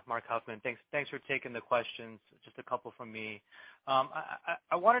Mark Huffman. Thanks for taking the questions. Just a couple from me.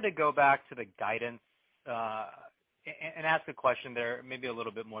 I wanted to go back to the guidance and ask a question there, maybe a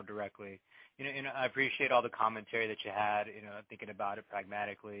little bit more directly. I appreciate all the commentary that you had, thinking about it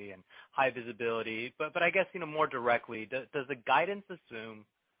pragmatically and high visibility. But I guess, more directly, does the guidance assume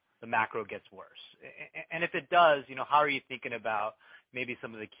the macro gets worse? And if it does, how are you thinking about maybe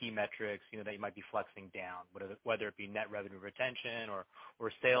some of the key metrics, that you might be flexing down, whether it be net revenue retention or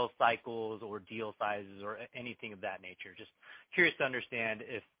sales cycles or deal sizes or anything of that nature? Just curious to understand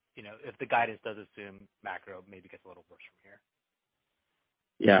if the guidance does assume macro maybe gets a little worse from here.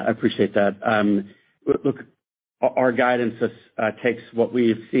 Yeah, I appreciate that. Look, our guidance takes what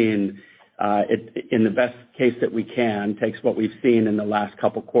we've seen it, in the best case that we can, takes what we've seen in the last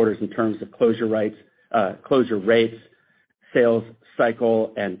couple quarters in terms of closure rates, sales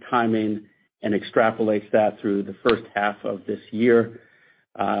cycle and timing, and extrapolates that through the first half of this year.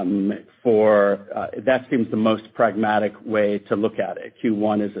 That seems the most pragmatic way to look at it.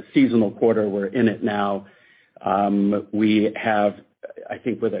 Q1 is a seasonal quarter. We're in it now. We have, I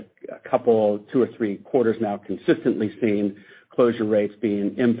think, with a couple, 2 or 3 quarters now, consistently seen closure rates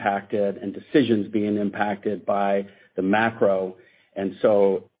being impacted and decisions being impacted by the macro. And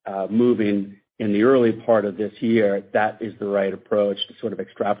so, moving in the early part of this year, that is the right approach to sort of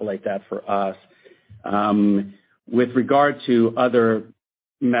extrapolate that for us. With regard to other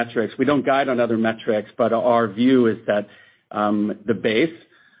metrics, we don't guide on other metrics, but our view is that the base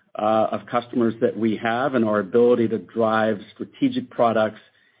of customers that we have and our ability to drive strategic products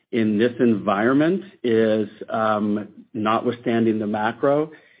in this environment is, notwithstanding the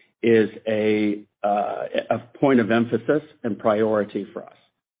macro, is a point of emphasis and priority for us.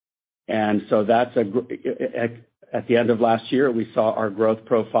 And so that's at the end of last year, we saw our growth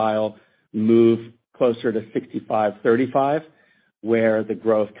profile move closer to 65-35, where the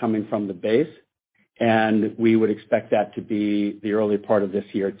growth coming from the base, and we would expect that to be the early part of this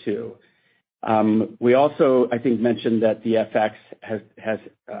year too. We also, I think, mentioned that the FX has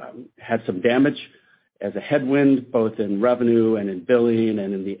had some damage as a headwind, both in revenue and in billing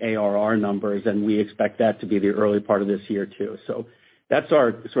and in the ARR numbers, and we expect that to be the early part of this year too. So that's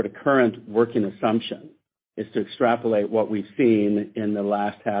our sort of current working assumption, is to extrapolate what we've seen in the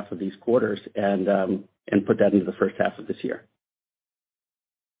last half of these quarters and put that into the first half of this year.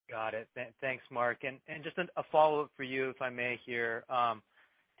 Got it. Thanks, Mark. And just a follow-up for you, if I may here.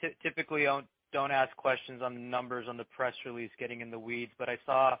 Typically, don't ask questions on the numbers on the press release getting in the weeds, but I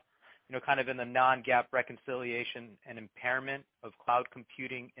saw, kind of in the non-GAAP reconciliation and impairment of cloud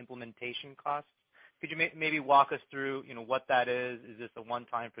computing implementation costs. Could you maybe walk us through, what that is? Is this a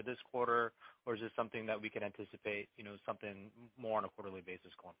one-time for this quarter, or is this something that we can anticipate, something more on a quarterly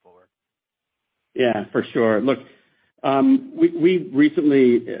basis going forward? Yeah, for sure. Look, we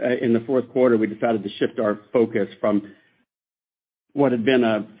recently, in the fourth quarter, we decided to shift our focus from what had been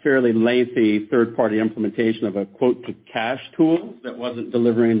a fairly lengthy third-party implementation of a quote-to-cash tool that wasn't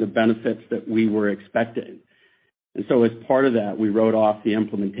delivering the benefits that we were expecting. And so as part of that, we wrote off the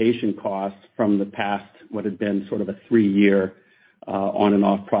implementation costs from the past, what had been sort of a 3-year on and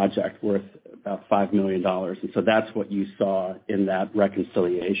off project worth about $5 million. And so that's what you saw in that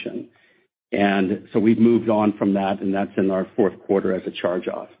reconciliation. And so we've moved on from that, and that's in our fourth quarter as a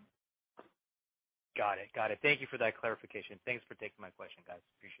charge-off. Got it. Thank you for that clarification. Thanks for taking my question, guys.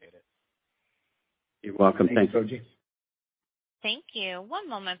 Appreciate it. You're welcome. Thanks, Koji. Thank you. One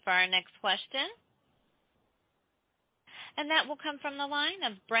moment for our next question. And that will come from the line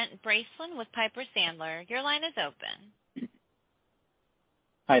of Brent Bracelin with Piper Sandler. Your line is open.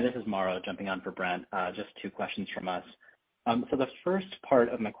 Hi, this is Mauro jumping on for Brent. Just 2 questions from us. So the first part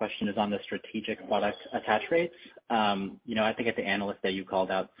of my question is on the strategic product attach rates. I think at the Analyst Day you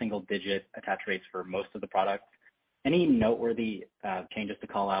called out single-digit attach rates for most of the products. Any noteworthy changes to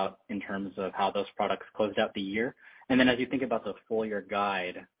call out in terms of how those products closed out the year? And then as you think about the full year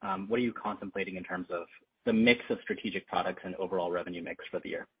guide, what are you contemplating in terms of the mix of strategic products and overall revenue mix for the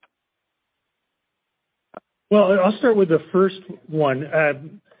year? Well, I'll start with the first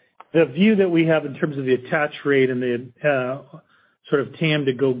one. The view that we have in terms of the attach rate and the sort of TAM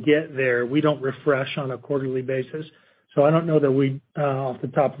to go get there, we don't refresh on a quarterly basis. So I don't know that we, off the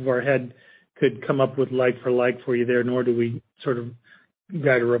top of our head, could come up with like for like for you there, nor do we sort of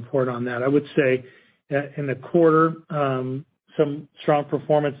guide a report on that. I would say in the quarter, some strong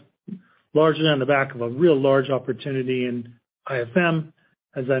performance, largely on the back of a real large opportunity in IFM.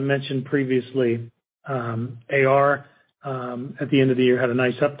 As I mentioned previously, AR at the end of the year had a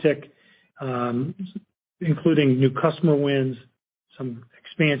nice uptick, including new customer wins, some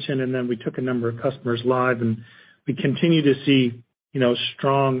expansion, and then we took a number of customers live, and we continue to see,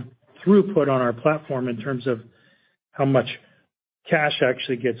 strong throughput on our platform in terms of how much cash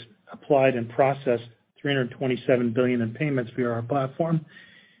actually gets applied and processed, $327 billion in payments via our platform.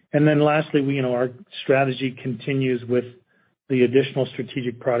 And then lastly, our strategy continues with the additional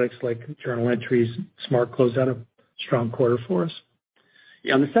strategic products like journal entries. Smart closed out a strong quarter for us.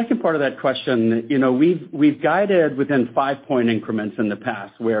 Yeah, on the second part of that question, we've guided within 5-point increments in the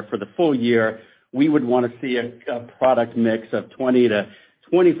past, where for the full year, we would want to see a product mix of 20 to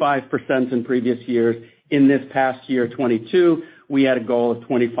 25% in previous years. In this past year, 22, we had a goal of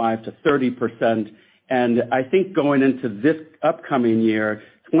 25 to 30%. And I think going into this upcoming year,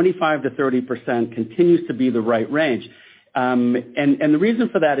 25 to 30% continues to be the right range. The reason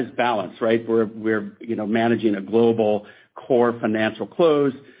for that is balance, right? We're managing a global core financial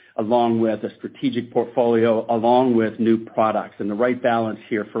close along with a strategic portfolio, along with new products. The right balance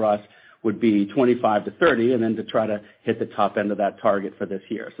here for us would be 25-30, and then to try to hit the top end of that target for this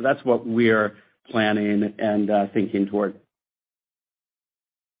year. So that's what we're planning and thinking toward.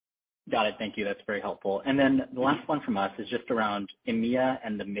 Got it. Thank you. That's very helpful. And then the last one from us is just around EMEA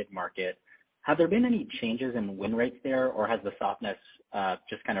and the mid-market. Have there been any changes in win rates there, or has the softness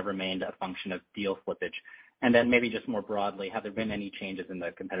just kind of remained a function of deal slippage? And then maybe just more broadly, have there been any changes in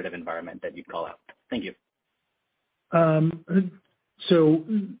the competitive environment that you'd call out? Thank you. So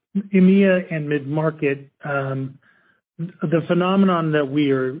EMEA and mid-market, the phenomenon that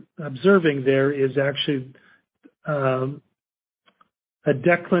we are observing there is actually a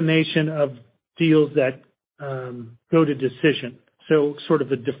declination of deals that go to decision. So sort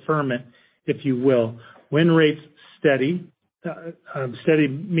of a deferment, if you will. Win rates steady, steady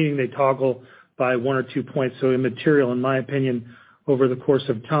meaning they toggle by 1 or 2 points, so immaterial in my opinion over the course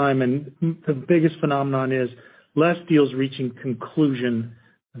of time. And the biggest phenomenon is less deals reaching conclusion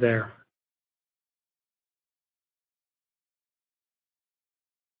there.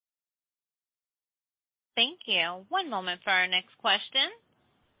 Thank you. One moment for our next question.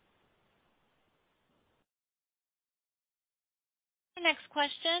 Our next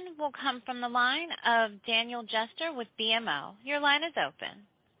question will come from the line of Daniel Jester with BMO. Your line is open.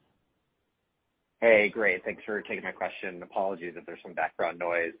 Hey, great. Thanks for taking my question. Apologies if there's some background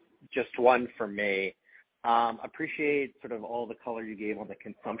noise. Just one for me. Appreciate sort of all the color you gave on the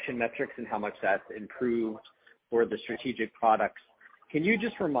consumption metrics and how much that's improved for the strategic products. Can you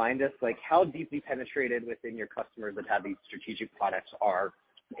just remind us, like, how deeply penetrated within your customers that have these strategic products are?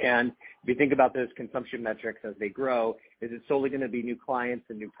 And if you think about those consumption metrics as they grow, is it solely going to be new clients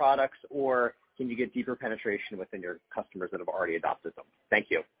and new products, or can you get deeper penetration within your customers that have already adopted them? Thank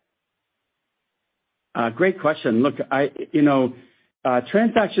you. Great question. Look,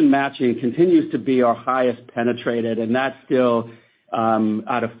 transaction matching continues to be our highest penetrated, and that's still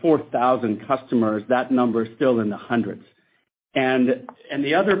out of 4,000 customers, that number is still in the hundreds. And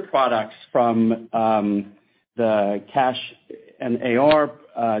the other products from the cash and AR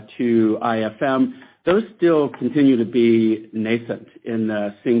to IFM, those still continue to be nascent in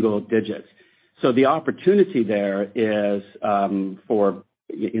the single digits. So the opportunity there is for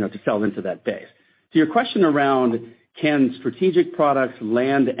to sell into that base. So your question around can strategic products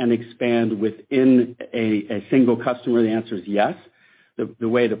land and expand within a single customer, the answer is yes. The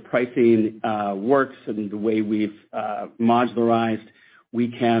way the pricing works and the way we've modularized, we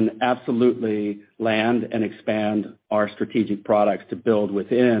can absolutely land and expand our strategic products to build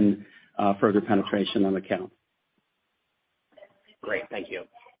within further penetration on account. Great. Thank you.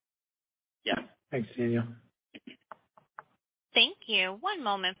 Yeah. Thanks, Daniel. Thank you. One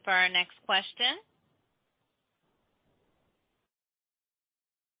moment for our next question.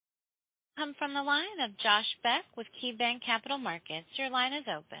 Come from the line of Josh Beck with KeyBanc Capital Markets. Your line is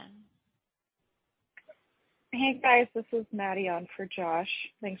open. Hey guys, this is Maddie on for Josh.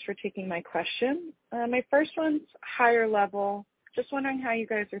 Thanks for taking my question. My first one's higher level. Just wondering how you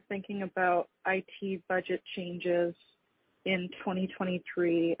guys are thinking about IT budget changes in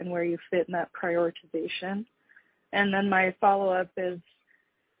 2023 and where you fit in that prioritization. And then my follow-up is,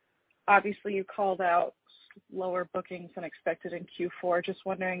 obviously you called out lower bookings than expected in Q4. Just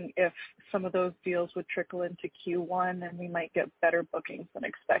wondering if some of those deals would trickle into Q1 and we might get better bookings than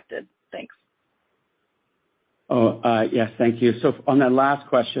expected. Thanks. Yes, thank you. So on that last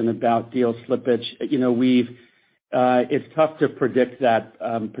question about deal slippage, it's tough to predict that,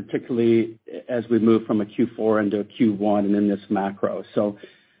 particularly as we move from a Q4 into a Q1 and in this macro. So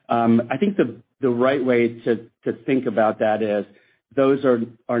I think the right way to think about that is those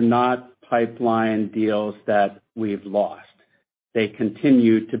are not pipeline deals that we've lost. They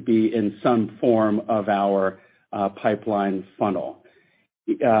continue to be in some form of our pipeline funnel.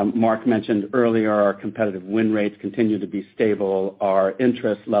 Mark mentioned earlier our competitive win rates continue to be stable. Our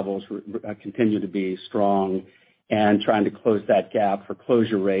interest levels continue to be strong, and trying to close that gap for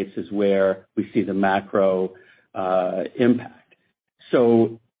closure rates is where we see the macro impact.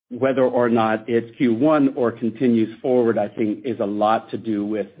 So whether or not it's Q1 or continues forward, I think is a lot to do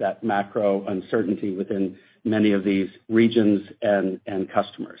with that macro uncertainty within many of these regions and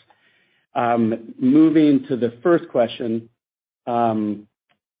customers. Moving to the first question.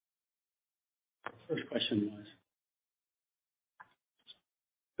 First question was?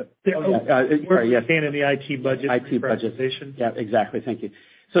 We're in the IT budget. IT budget. Yeah, exactly. Thank you.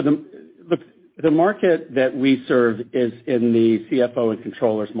 So The market that we serve is in the CFO and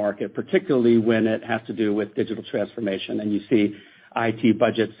controllers market, particularly when it has to do with digital transformation, and you see IT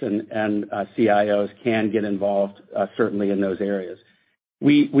budgets and CIOs can get involved, certainly in those areas.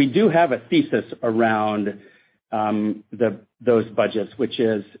 We do have a thesis around those budgets, which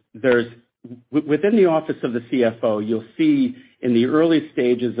is within the office of the CFO, you'll see in the early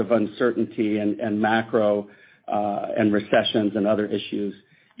stages of uncertainty and macro and recessions and other issues,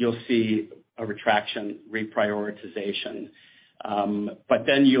 you'll see a retraction, reprioritization. But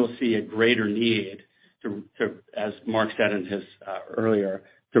then you'll see a greater need to as Mark said in his earlier,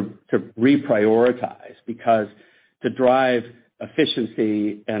 to reprioritize, because to drive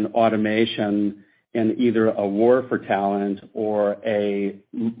efficiency and automation in either a war for talent or a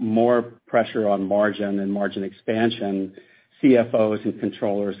more pressure on margin and margin expansion, CFOs and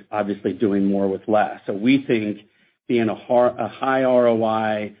controllers obviously doing more with less. So we think being a high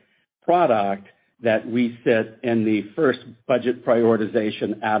ROI product, that we sit in the first budget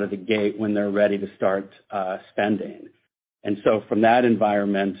prioritization out of the gate when they're ready to start spending. And so from that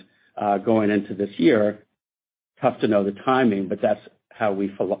environment, going into this year, tough to know the timing, but that's how we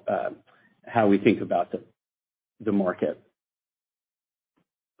think about the market.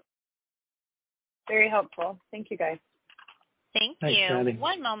 Very helpful. Thank you, guys. Thanks, you. Sandy.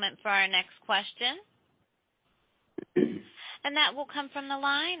 One moment for our next question. And that will come from the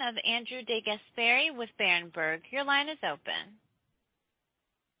line of Andrew DeGasperi with Berenberg. Your line is open.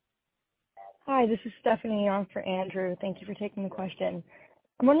 Hi, this is Stephanie on for Andrew. Thank you for taking the question.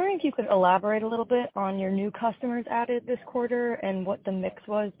 I'm wondering if you could elaborate a little bit on your new customers added this quarter and what the mix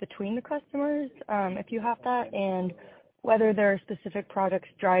was between the customers, if you have that, and whether there are specific products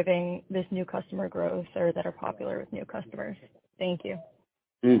driving this new customer growth or that are popular with new customers. Thank you.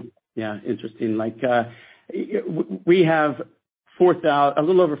 Yeah, interesting. Like, we have a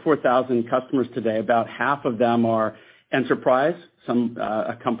little over 4,000 customers today. About half of them are enterprise,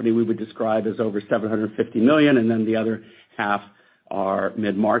 a company we would describe as over $750 million, and then the other half are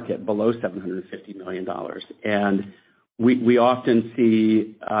mid-market, below $750 million. And we often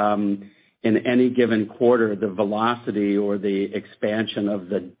see in any given quarter, the velocity or the expansion of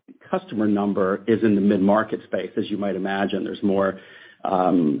the customer number is in the mid-market space. As you might imagine, there's more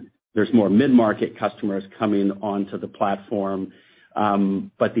mid-market customers coming onto the platform,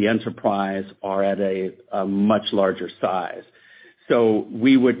 but the enterprise are at a much larger size. So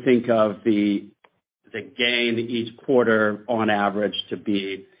we would think of the gain each quarter on average to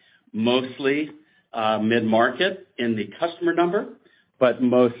be mostly mid-market in the customer number, but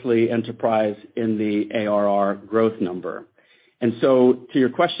mostly enterprise in the ARR growth number. And so to your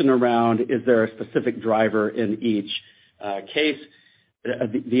question around, is there a specific driver in each case?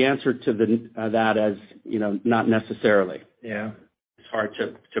 The answer to that is, not necessarily. Yeah. It's hard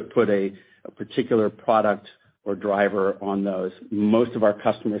to put a particular product or driver on those. Most of our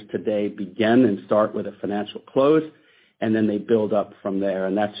customers today begin and start with a financial close, and then they build up from there,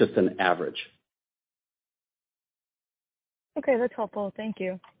 and that's just an average. Okay, that's helpful. Thank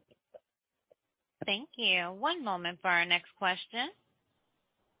you. Thank you. One moment for our next question.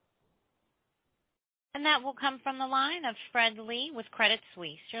 And that will come from the line of Fred Lee with Credit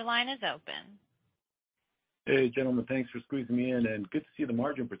Suisse. Your line is open. Hey, gentlemen, thanks for squeezing me in, and good to see the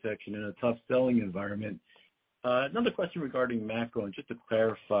margin protection in a tough selling environment. Another question regarding macro, and just to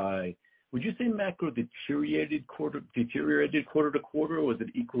clarify, would you say macro deteriorated quarter to quarter, or was it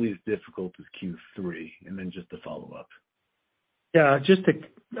equally as difficult as Q3? And then just to follow up. Yeah,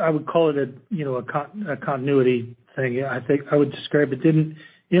 I would call it a continuity thing. I think I would describe it didn't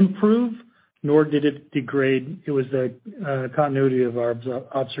improve, nor did it degrade. It was the continuity of our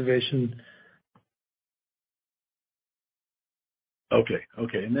observation. Okay.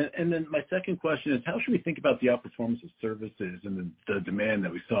 And then my second question is, how should we think about the outperformance of services and the demand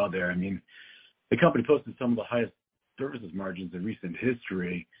that we saw there? I mean, the company posted some of the highest services margins in recent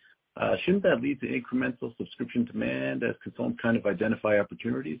history. Shouldn't that lead to incremental subscription demand as consultants kind of identify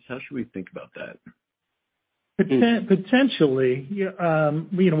opportunities? How should we think about that? Potentially.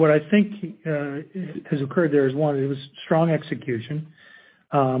 What I think has occurred there is, one, it was strong execution.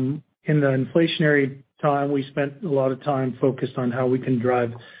 In the inflationary time, we spent a lot of time focused on how we can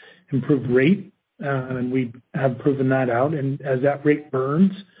drive improved rate, and we have proven that out. And as that rate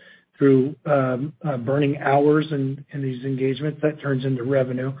burns through burning hours in these engagements, that turns into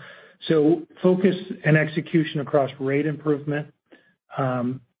revenue. So focus and execution across rate improvement,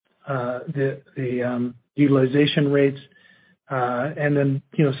 the utilization rates, and then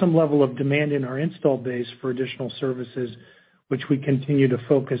some level of demand in our install base for additional services, which we continue to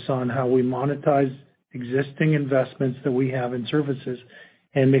focus on how we monetize existing investments that we have in services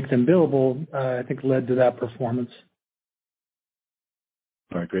and make them billable, I think led to that performance.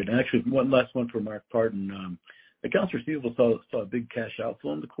 All right, great. And actually, one last one for Mark Partin. Accounts receivable saw a big cash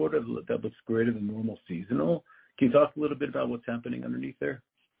outflow in the quarter that looks greater than normal seasonal. Can you talk a little bit about what's happening underneath there?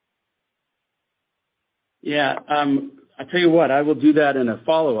 Yeah, I tell you what, I will do that in a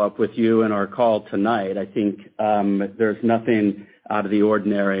follow-up with you in our call tonight. I think there's nothing out of the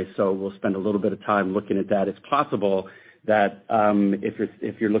ordinary, so we'll spend a little bit of time looking at that. It's possible that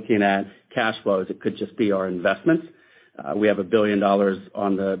if you're looking at cash flows, it could just be our investments. We have $1 billion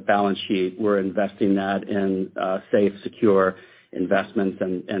on the balance sheet. We're investing that in safe, secure investments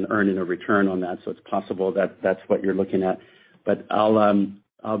and earning a return on that. So it's possible that that's what you're looking at. But I'll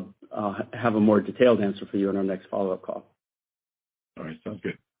have a more detailed answer for you in our next follow-up call. All right, sounds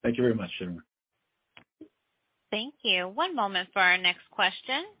good. Thank you very much, Jennifer. Thank you. One moment for our next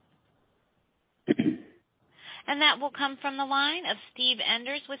question. And that will come from the line of Steve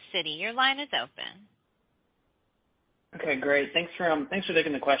Enders with Citi. Your line is open. Okay, great. Thanks for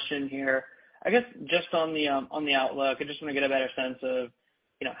taking the question here. I guess just on the outlook, I just want to get a better sense of,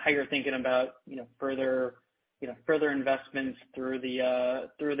 how you're thinking about, further investments through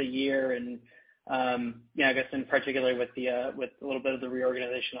the year and, I guess in particular with a little bit of the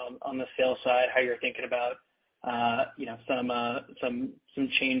reorganization on the sales side, how you're thinking about, some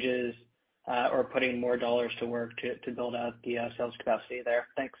changes, or putting more dollars to work to build out the sales capacity there.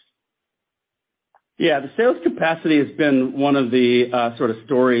 Thanks. Yeah, the sales capacity has been one of the sort of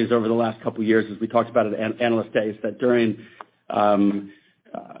stories over the last couple of years, as we talked about at Analyst Days, that during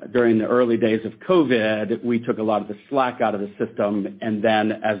the early days of COVID, we took a lot of the slack out of the system, and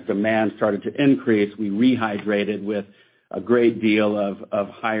then as demand started to increase, we rehydrated with a great deal of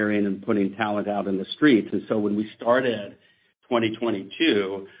hiring and putting talent out in the streets. And so when we started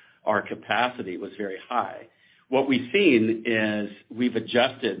 2022, our capacity was very high. What we've seen is we've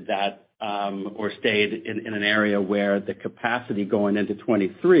adjusted that or stayed in an area where the capacity going into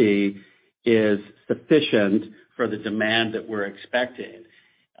 23 is sufficient for the demand that we're expecting.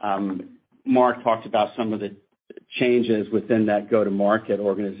 Mark talked about some of the changes within that go-to-market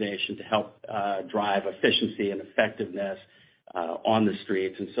organization to help drive efficiency and effectiveness on the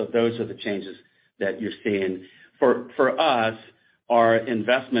streets. And so those are the changes that you're seeing. For us, our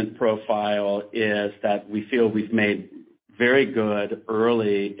investment profile is that we feel we've made very good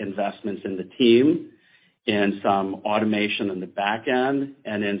early investments in the team, in some automation in the back end,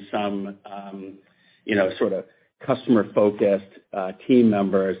 and in some, sort of customer-focused team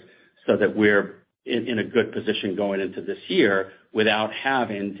members so that we're in a good position going into this year without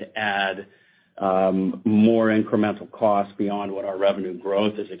having to add more incremental costs beyond what our revenue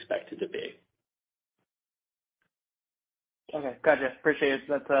growth is expected to be. Okay, gotcha. Appreciate it.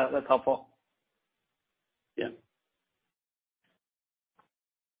 That's helpful. Yeah.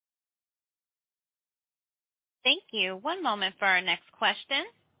 Thank you. One moment for our next question.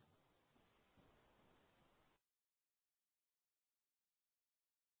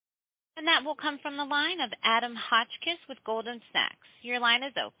 And that will come from the line of Adam Hotchkiss with Goldman Sachs. Your line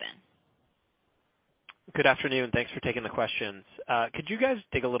is open. Good afternoon. Thanks for taking the questions. Could you guys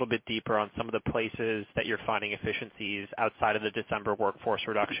dig a little bit deeper on some of the places that you're finding efficiencies outside of the December workforce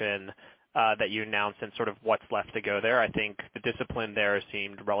reduction that you announced and sort of what's left to go there? I think the discipline there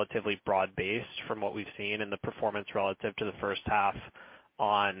seemed relatively broad-based from what we've seen, and the performance relative to the first half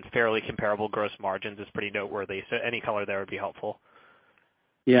on fairly comparable gross margins is pretty noteworthy. So any color there would be helpful.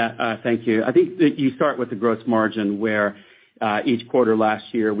 Yeah, thank you. I think that you start with the gross margin where each quarter last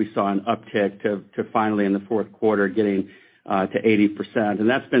year we saw an uptick to finally in the fourth quarter getting to 80%. And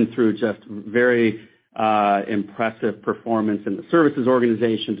that's been through just very impressive performance in the services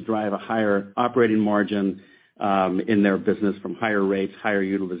organization to drive a higher operating margin in their business from higher rates, higher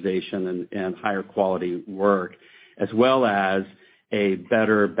utilization, and higher quality work, as well as a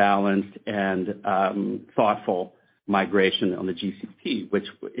better balanced and thoughtful migration on the GCP, which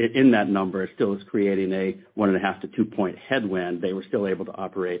in that number still is creating a 1.5 to 2 point headwind. They were still able to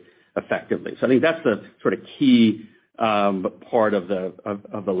operate effectively. So I think that's the sort of key part of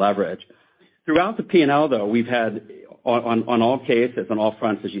the leverage. Throughout the P&L, though, we've had on all cases, on all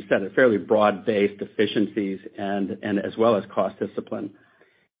fronts, as you said, a fairly broad-based efficiencies and as well as cost discipline.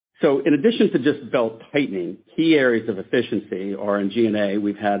 So in addition to just belt tightening, key areas of efficiency are in G&A.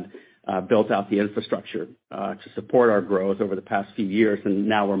 We've had built out the infrastructure to support our growth over the past few years, and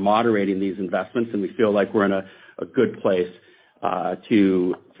now we're moderating these investments, and we feel like we're in a good place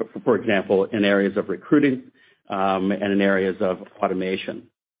for example, in areas of recruiting and in areas of automation.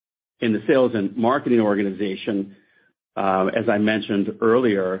 In the sales and marketing organization, As I mentioned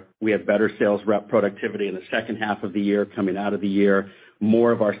earlier, we had better sales rep productivity in the second half of the year coming out of the year.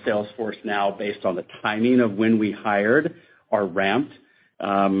 More of our sales force now, based on the timing of when we hired, are ramped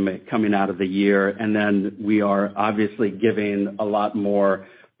coming out of the year. And then we are obviously giving a lot more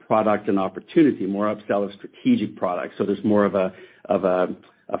product and opportunity, more upsell of strategic products. So there's more of a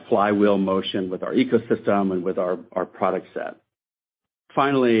flywheel motion with our ecosystem and with our product set.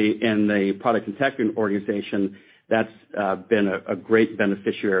 Finally, in the product and tech organization, that's been a great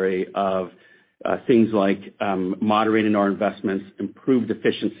beneficiary of things like moderating our investments, improved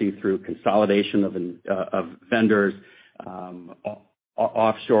efficiency through consolidation of vendors,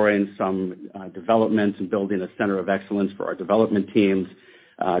 offshoring some development and building a center of excellence for our development teams,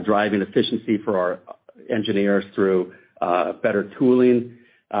 driving efficiency for our engineers through better tooling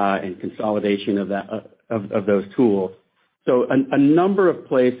and consolidation of those tools. So a number of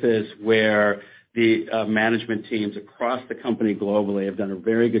places where the management teams across the company globally have done a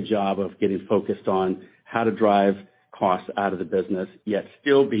very good job of getting focused on how to drive costs out of the business, yet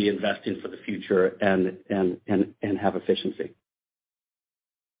still be investing for the future and have efficiency.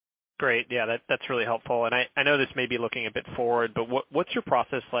 Great. Yeah, that's really helpful. And I know this may be looking a bit forward, but what's your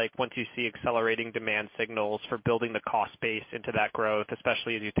process like once you see accelerating demand signals for building the cost base into that growth,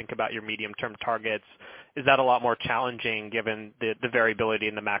 especially as you think about your medium-term targets? Is that a lot more challenging given the variability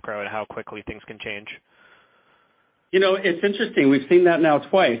in the macro and how quickly things can change? You know, it's interesting. We've seen that now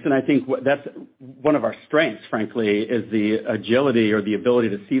twice, and I think that's one of our strengths, frankly, is the agility or the ability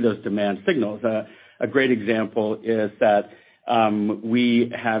to see those demand signals. A great example is that we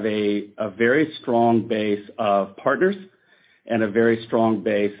have a very strong base of partners and a very strong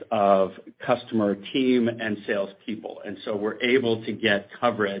base of customer team and salespeople. And so we're able to get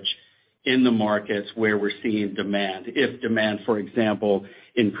coverage in the markets where we're seeing demand. If demand, for example,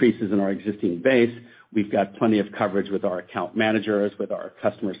 increases in our existing base, we've got plenty of coverage with our account managers, with our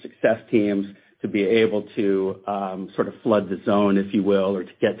customer success teams to be able to sort of flood the zone, if you will, or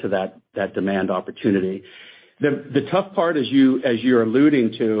to get to that demand opportunity. The tough part, as you're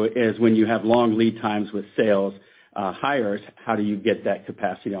alluding to, is when you have long lead times with sales hires, how do you get that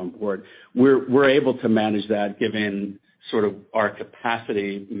capacity on board? We're able to manage that given sort of our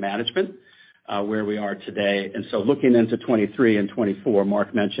capacity management where we are today. And so looking into 23 and 24,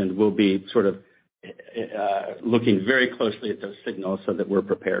 Mark mentioned, we'll be sort of looking very closely at those signals so that we're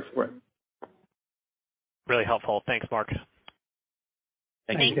prepared for it. Really helpful. Thanks, Mark.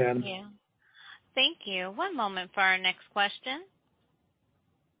 Thank you. Thank you. One moment for our next question.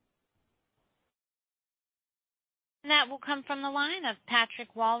 And that will come from the line of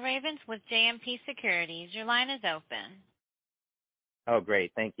Patrick Walravens with JMP Securities. Your line is open. Oh,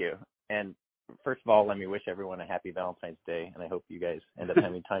 great. Thank you. And first of all, let me wish everyone a happy Valentine's Day, and I hope you guys end up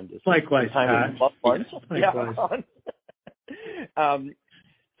having time to Likewise, time with loved ones. Likewise. Yeah.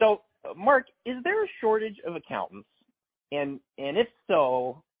 So, Mark, is there a shortage of accountants? And if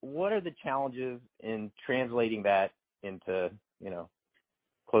so, what are the challenges in translating that into,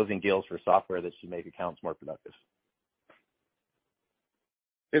 closing deals for software that should make accountants more productive?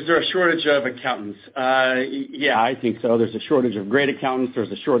 Is there a shortage of accountants? Yeah, I think so. There's a shortage of great accountants.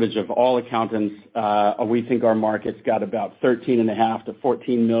 There's a shortage of all accountants. We think our market's got about 13.5 to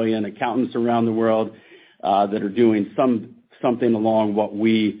 14 million accountants around the world that are doing something along what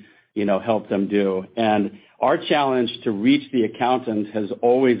we, help them do. And our challenge to reach the accountant has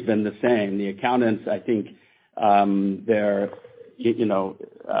always been the same. The accountants, I think,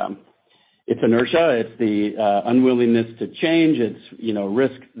 it's inertia. It's the unwillingness to change. It's,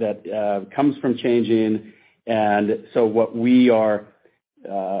 risk that comes from changing. And so what we are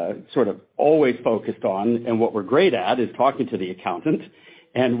sort of always focused on and what we're great at is talking to the accountant.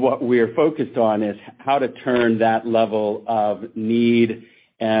 And what we're focused on is how to turn that level of need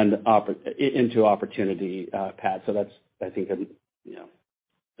and into opportunity, Pat. So that's, I think,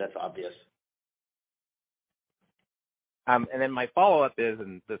 that's obvious. And then my follow-up is,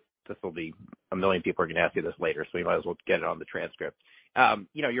 and this will be a million people are going to ask you this later, so we might as well get it on the transcript.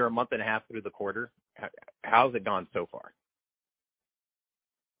 You're a month and a half through the quarter. How's it gone so far?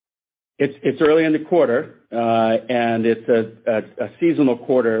 It's early in the quarter, and it's a seasonal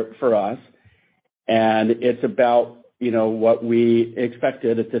quarter for us, and it's about what we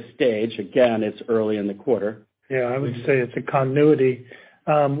expected at this stage. Again, it's early in the quarter. Yeah, I would say it's a continuity.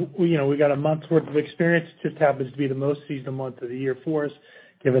 We got a month's worth of experience. It just happens to be the most seasonal month of the year for us,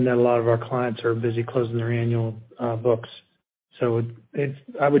 given that a lot of our clients are busy closing their annual books. So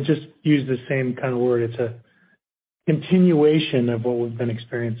I would just use the same kind of word. It's a continuation of what we've been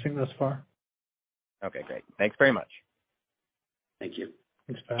experiencing thus far. Okay, great. Thanks very much. Thank you.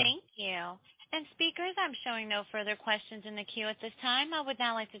 Thanks, Pat. Thank you. And speakers, I'm showing no further questions in the queue at this time. I would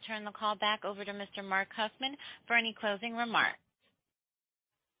now like to turn the call back over to Mr. Mark Huffman for any closing remarks.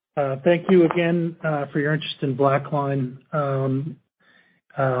 Thank you again for your interest in BlackLine.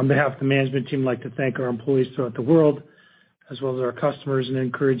 On behalf of the management team, I'd like to thank our employees throughout the world, as well as our customers, and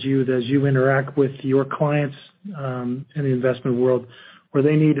encourage you that as you interact with your clients in the investment world, where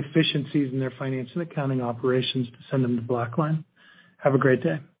they need efficiencies in their finance and accounting operations, to send them to BlackLine. Have a great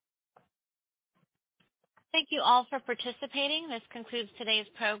day. Thank you all for participating. This concludes today's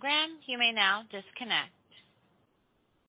program. You may now disconnect.